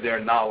 That's where their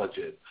knowledge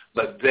is.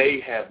 But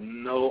they have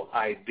no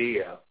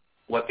idea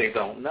what they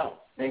don't know.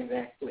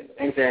 Exactly.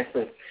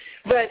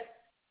 But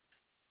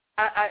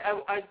I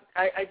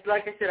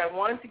like I said, I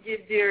wanted to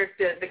give Derrick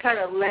the kind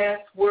of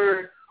last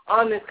word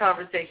on this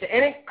conversation,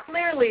 and it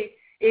clearly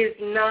is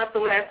not the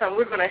last time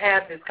we're going to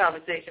have this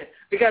conversation,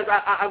 because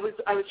I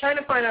was trying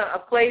to find a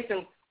place,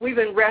 and we've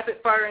been rapid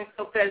firing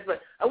so fast,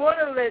 but I want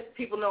to let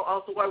people know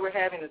also why we're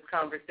having this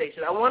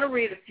conversation. I want to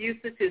read a few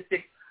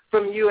statistics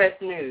from U.S.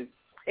 News.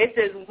 It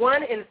says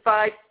 1 in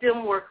 5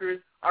 STEM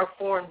workers are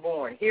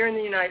foreign-born here in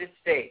the United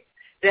States.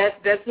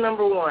 That's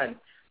number one.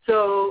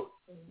 So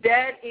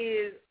that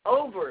is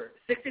over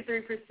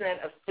 63%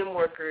 of STEM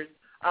workers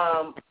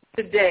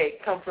today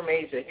come from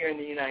Asia here in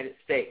the United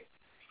States.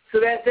 So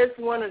that's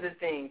one of the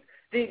things.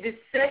 The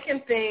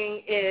second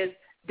thing is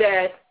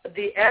that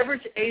the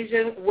average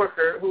Asian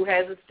worker who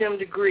has a STEM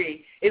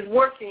degree is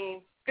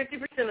working,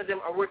 50% of them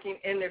are working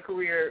in their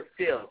career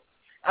field.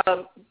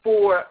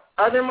 For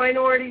other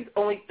minorities,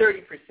 only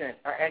 30%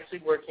 are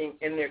actually working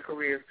in their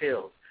career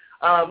field.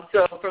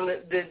 So from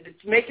the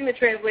making the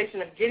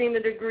translation of getting the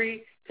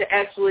degree to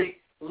actually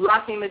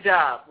locking the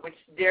job, which,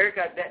 Derrick,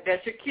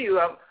 that's your cue.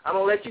 I'm going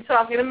to let you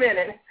talk in a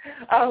minute.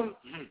 And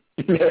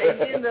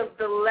then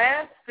the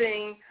last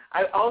thing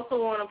I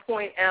also want to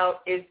point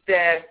out is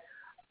that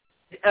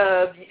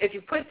if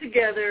you put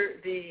together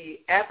the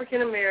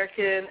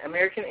African-American,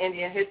 American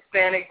Indian,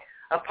 Hispanic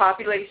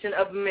population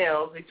of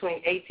males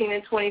between 18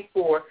 and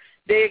 24,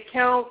 they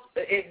account,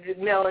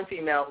 male and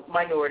female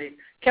minorities,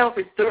 account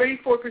for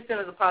 34%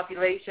 of the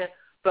population,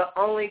 but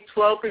only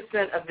 12%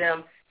 of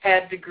them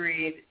had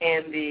degrees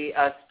in the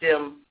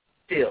STEM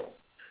field.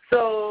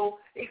 So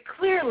it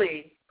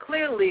clearly,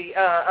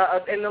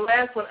 and the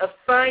last one, of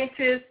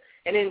scientists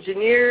and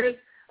engineers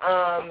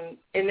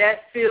in that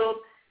field,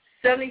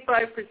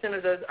 75%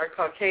 of those are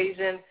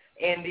Caucasian,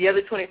 and the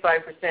other 25%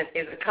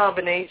 is a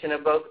combination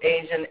of both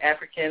Asian,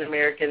 African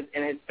Americans,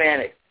 and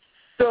Hispanics.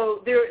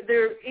 So there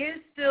is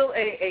still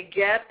a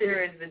gap.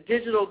 There is the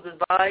digital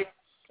divide,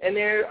 and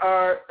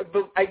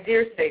I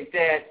dare say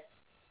that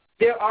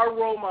there are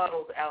role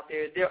models out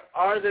there. There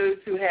are those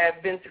who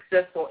have been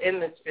successful in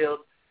this field.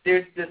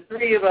 There's the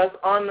three of us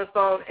on the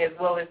phone, as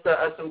well as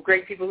some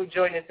great people who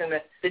join us in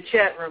the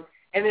chat room.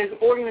 And there's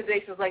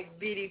organizations like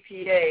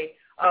BDPA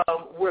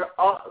where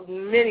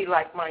many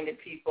like-minded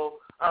people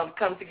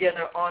come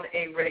together on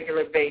a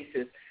regular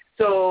basis.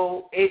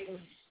 So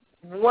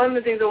one of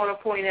the things I want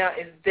to point out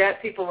is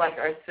that people like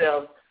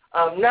ourselves,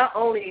 not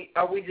only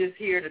are we just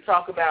here to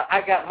talk about,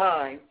 I got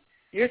mine,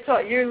 you're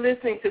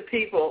listening to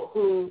people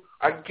who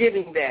are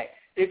giving back.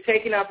 They're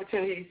taking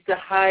opportunities to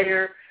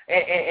hire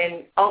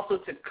and also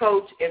to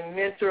coach and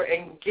mentor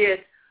and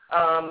get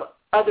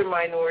other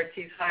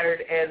minorities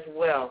hired as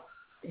well.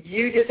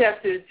 You just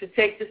have to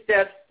take the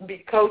steps,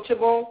 be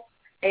coachable,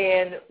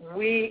 and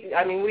what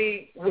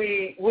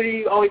do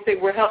you always say?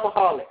 We're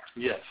helpaholics.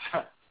 Yes.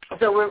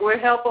 So we're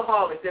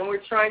helpaholics, and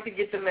we're trying to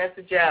get the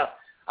message out.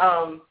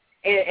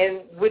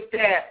 And with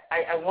that,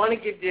 I want to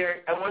give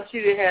Derrick, I want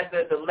you to have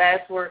the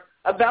last word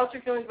about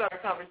your feelings about our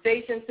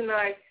conversation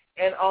tonight,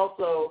 and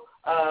also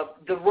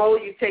the role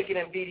you've taken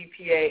in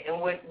BDPA and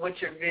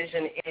what your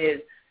vision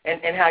is,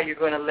 and how you're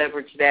going to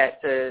leverage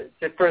that to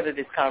further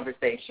this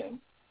conversation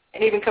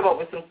and even come up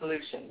with some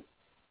solutions.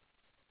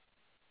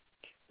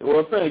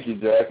 Well, thank you,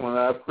 Jacqueline.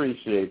 I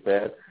appreciate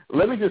that.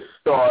 Let me just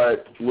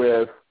start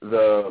with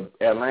the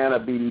Atlanta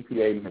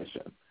BDPA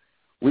mission.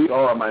 We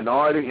are a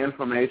minority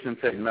information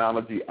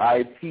technology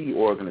IT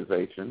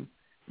organization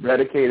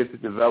dedicated to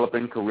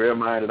developing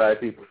career-minded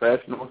IT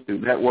professionals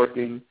through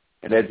networking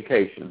and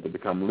education to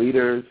become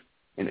leaders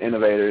and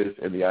innovators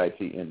in the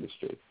IT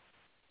industry.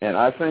 And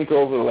I think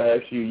over the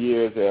last few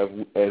years,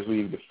 as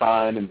we've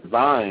defined and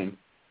designed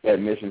that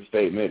mission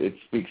statement, it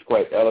speaks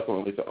quite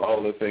eloquently to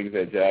all the things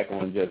that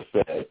Jacqueline just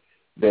said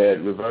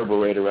that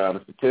reverberate around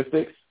the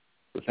statistics,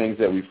 the things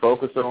that we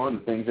focus on,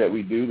 the things that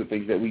we do, the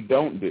things that we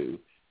don't do,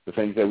 the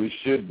things that we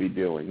should be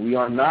doing. We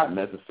are not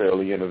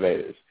necessarily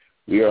innovators.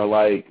 We are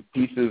like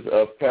pieces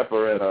of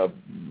pepper in a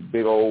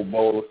big old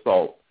bowl of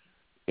salt,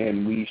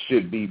 and we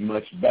should be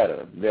much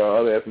better. There are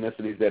other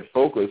ethnicities that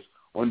focus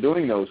on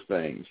doing those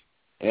things.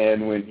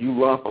 And when you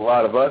lump a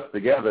lot of us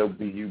together,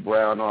 be you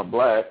brown or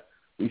black,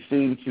 we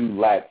seem to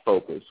lack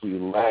focus. We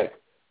lack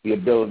the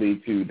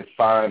ability to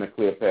define a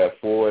clear path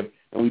forward,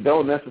 and we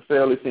don't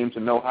necessarily seem to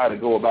know how to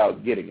go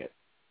about getting it.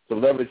 to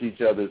leverage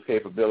each other's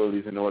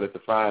capabilities in order to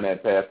find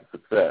that path to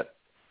success.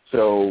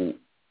 So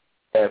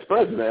as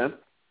president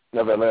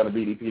of Atlanta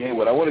BDPA,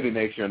 what I want to do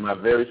next year in my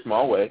very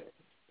small way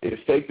is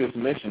take this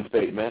mission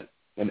statement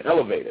and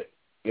elevate it.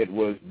 It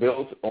was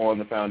built on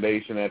the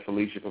foundation that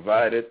Felicia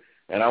provided,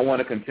 and I want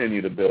to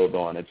continue to build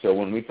on it. So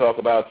when we talk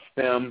about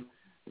STEM,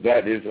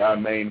 that is our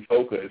main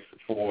focus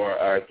for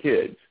our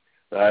kids.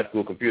 The high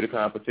school computer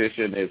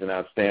competition is an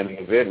outstanding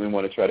event. We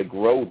want to try to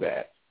grow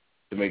that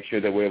to make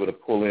sure that we're able to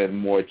pull in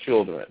more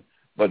children.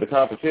 But the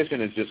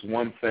competition is just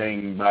one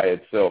thing by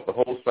itself. The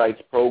whole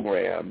SITES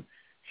program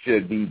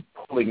should be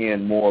pulling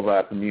in more of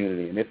our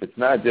community. And if it's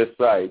not just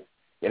SITES,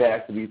 it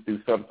has to be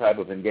through some type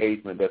of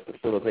engagement that's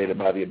facilitated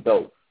by the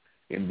adults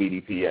in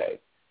BDPA.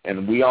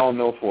 And we all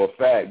know for a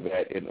fact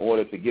that in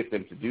order to get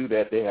them to do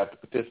that, they have to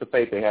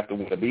participate, they have to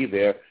want to be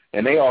there,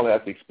 and they all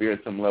have to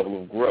experience some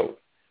level of growth.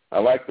 I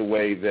like the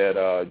way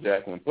that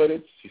Jacqueline put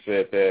it. She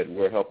said that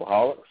we're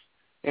helpaholics,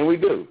 and we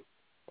do.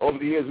 Over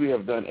the years, we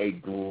have done a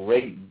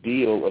great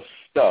deal of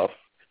stuff,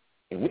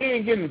 and we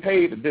ain't getting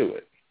paid to do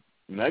it.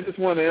 And I just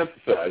want to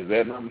emphasize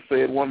that, and I'm going to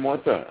say it one more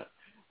time.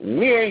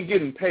 We ain't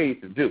getting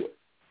paid to do it.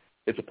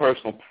 It's a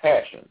personal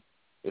passion.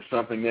 It's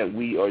something that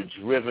we are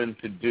driven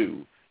to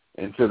do.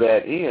 And to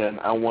that end,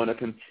 I want to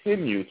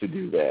continue to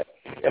do that.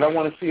 And I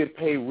want to see it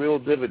pay real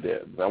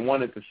dividends. I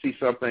wanted to see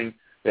something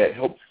that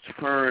helps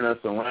turn us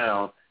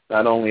around,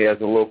 not only as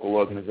a local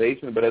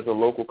organization, but as a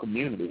local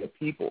community of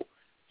people.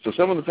 So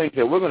some of the things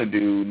that we're going to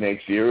do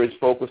next year is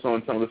focus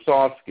on some of the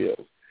soft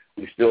skills.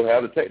 We still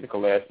have the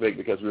technical aspect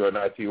because we are an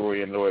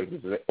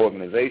IT-oriented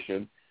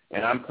organization,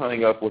 and I'm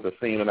coming up with a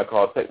theme that I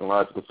call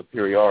technological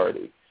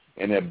superiority.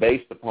 And they're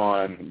based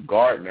upon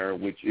Gartner,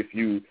 which if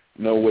you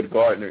know what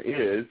Gartner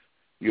is,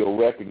 you'll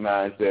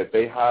recognize that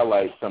they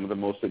highlight some of the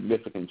most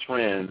significant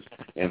trends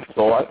in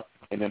thought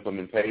and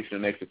implementation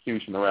and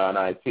execution around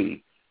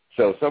IT.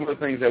 So some of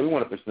the things that we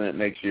want to present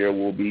next year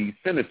will be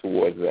centered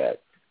towards that.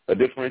 A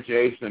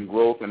differentiation and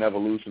growth and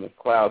evolution of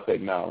cloud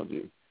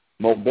technology,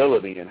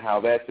 mobility and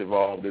how that's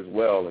evolved as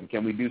well, and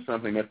can we do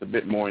something that's a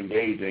bit more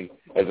engaging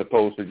as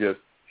opposed to just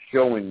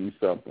showing you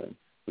something.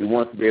 We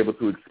want to be able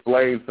to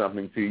explain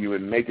something to you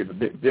and make it a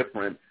bit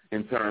different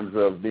in terms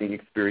of being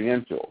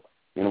experiential.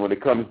 You know, when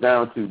it comes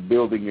down to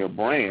building your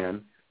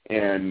brand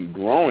and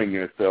growing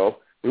yourself,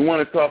 we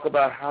want to talk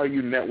about how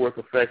you network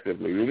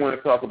effectively. We want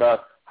to talk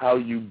about how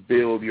you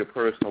build your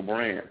personal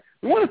brand.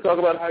 We want to talk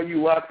about how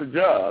you lock the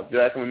job.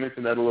 Jacqueline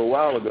mentioned that a little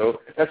while ago.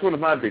 That's one of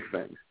my big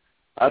things.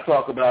 I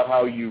talk about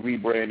how you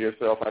rebrand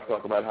yourself. I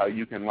talk about how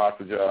you can lock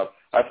the job.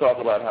 I talk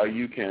about how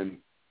you can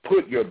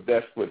put your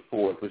best foot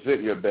forward,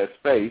 present your best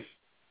face,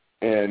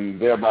 and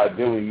thereby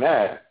doing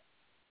that,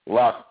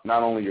 lock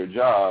not only your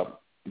job,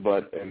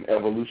 but an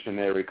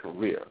evolutionary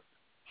career,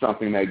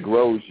 something that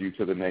grows you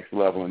to the next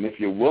level. And if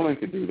you're willing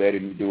to do that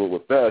and you do it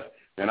with us,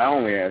 then I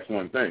only ask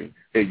one thing,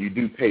 that you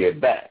do pay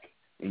it back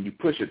and you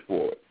push it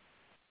forward.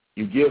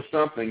 You give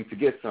something to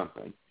get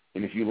something.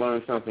 And if you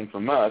learn something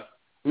from us,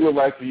 we would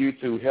like for you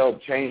to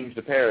help change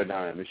the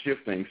paradigm, the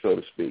shift things, so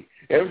to speak.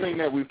 Everything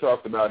that we've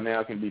talked about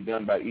now can be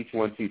done by each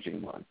one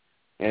teaching one.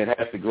 And it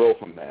has to grow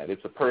from that.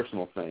 It's a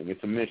personal thing.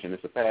 It's a mission.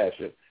 It's a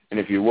passion. And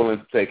if you're willing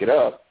to take it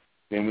up,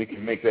 then we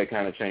can make that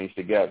kind of change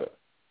together.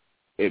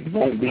 It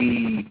won't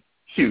be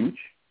huge,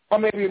 or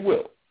maybe it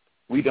will.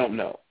 We don't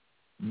know.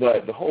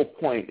 But the whole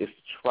point is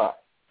to try,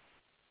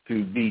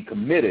 to be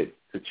committed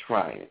to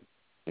trying.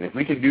 And if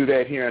we can do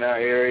that here in our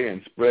area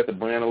and spread the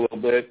brand a little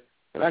bit,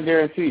 then I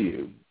guarantee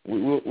you,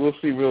 we'll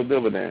see real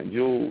dividends.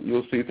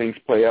 You'll see things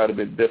play out a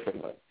bit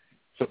differently.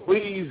 So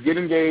please get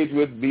engaged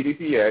with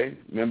BDPA.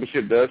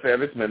 Membership does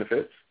have its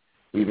benefits.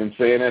 We've been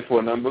saying that for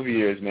a number of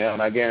years now,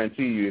 and I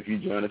guarantee you if you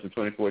join us in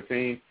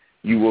 2014,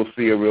 you will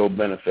see a real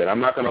benefit.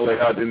 I'm not going to lay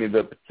out any of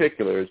the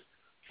particulars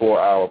for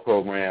our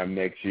program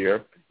next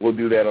year. We'll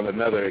do that on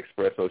another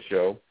Espresso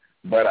show.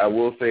 But I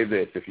will say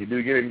this. If you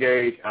do get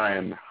engaged, I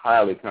am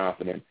highly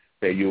confident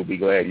that you'll be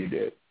glad you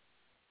did.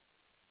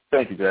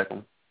 Thank you,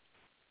 Jacqueline.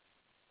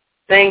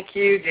 Thank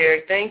you,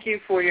 Derrick. Thank you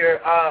for your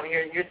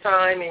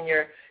time and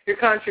your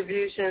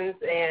contributions,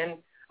 and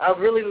I'm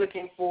really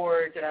looking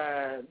forward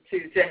to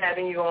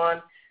having you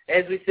on.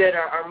 As we said,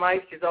 our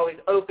mic is always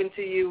open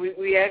to you.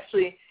 We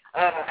actually,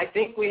 I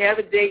think we have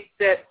a date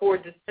set for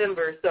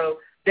December, so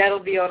that'll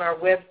be on our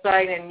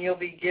website, and you'll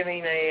be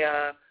giving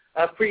a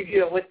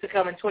preview of what's to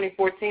come in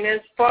 2014,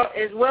 as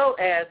well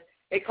as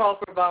a call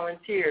for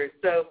volunteers.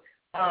 So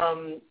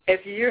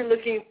if you're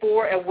looking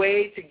for a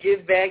way to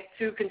give back,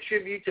 to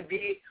contribute, to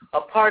be a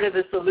part of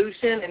the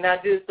solution and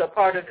not just a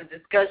part of the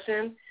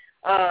discussion,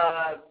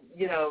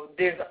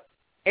 there's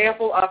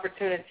ample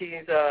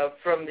opportunities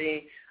from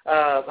the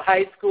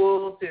high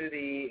school to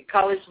the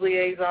college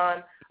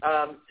liaison,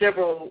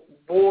 several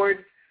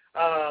board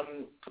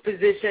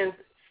positions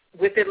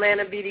with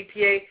Atlanta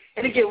BDPA.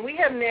 And again, we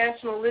have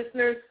national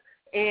listeners,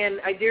 and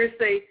I dare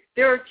say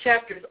there are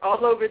chapters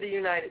all over the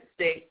United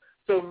States.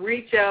 So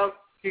reach out.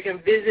 You can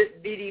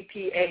visit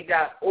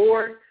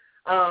bdpa.org,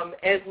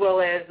 as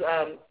well as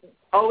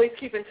always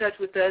keep in touch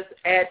with us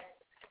at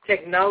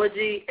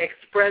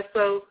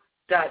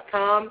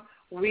technologyexpresso.com.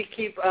 we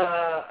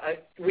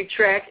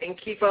track and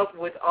keep up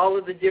with all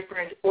of the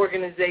different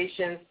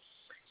organizations.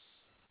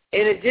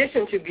 In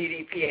addition to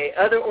BDPA,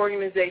 other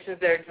organizations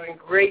that are doing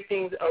great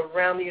things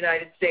around the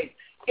United States.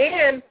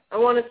 And I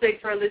want to say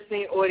to our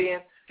listening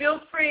audience, feel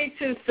free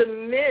to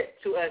submit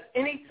to us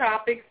any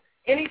topics,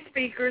 any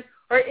speakers,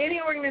 or any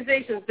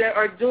organizations that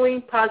are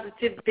doing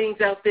positive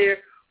things out there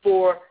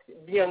for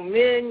young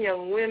men,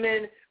 young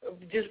women,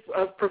 just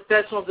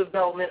professional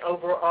development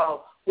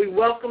overall. We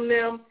welcome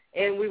them,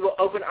 and we will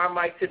open our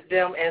mic to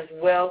them as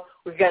well.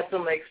 We've got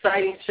some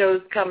exciting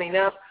shows coming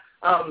up,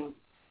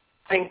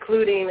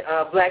 including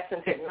Blacks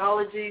in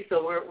Technology,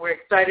 so we're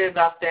excited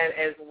about that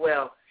as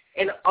well.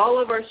 And all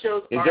of our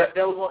shows are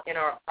available in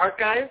our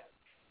archives.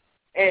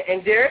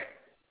 And Derrick?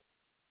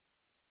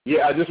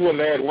 Yeah, I just want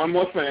to add one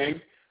more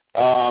thing.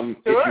 Sure.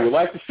 If you would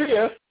like to see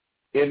us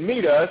and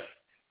meet us,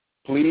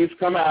 please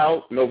come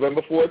out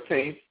November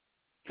 14th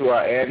to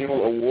our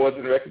annual Awards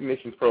and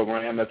Recognitions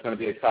program. That's going to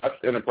be at Cox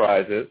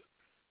Enterprises.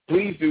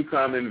 Please do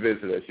come and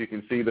visit us. You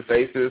can see the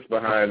faces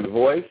behind the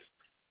voice,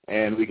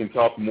 and we can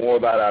talk more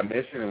about our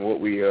mission and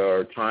what we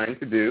are trying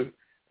to do.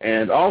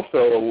 And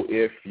also,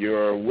 if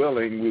you're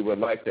willing, we would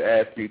like to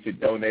ask you to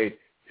donate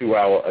to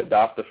our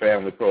Adopt a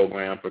Family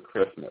program for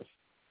Christmas.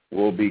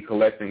 We'll be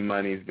collecting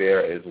monies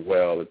there as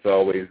well. It's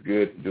always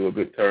good to do a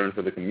good turn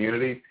for the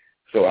community,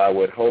 so I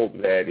would hope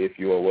that if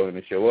you are willing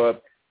to show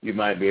up, you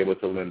might be able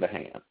to lend a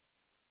hand.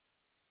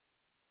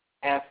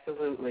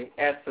 Absolutely,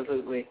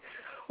 absolutely.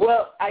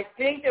 Well, I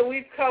think that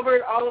we've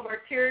covered all of our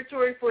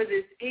territory for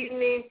this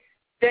evening.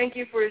 Thank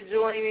you for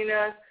joining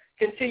us.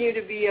 Continue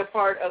to be a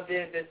part of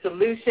the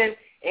solution,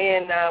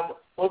 and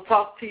we'll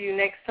talk to you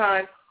next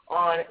time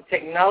on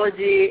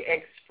Technology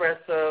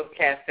Espresso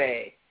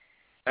Cafe.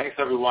 Thanks,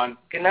 everyone.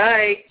 Good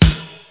night.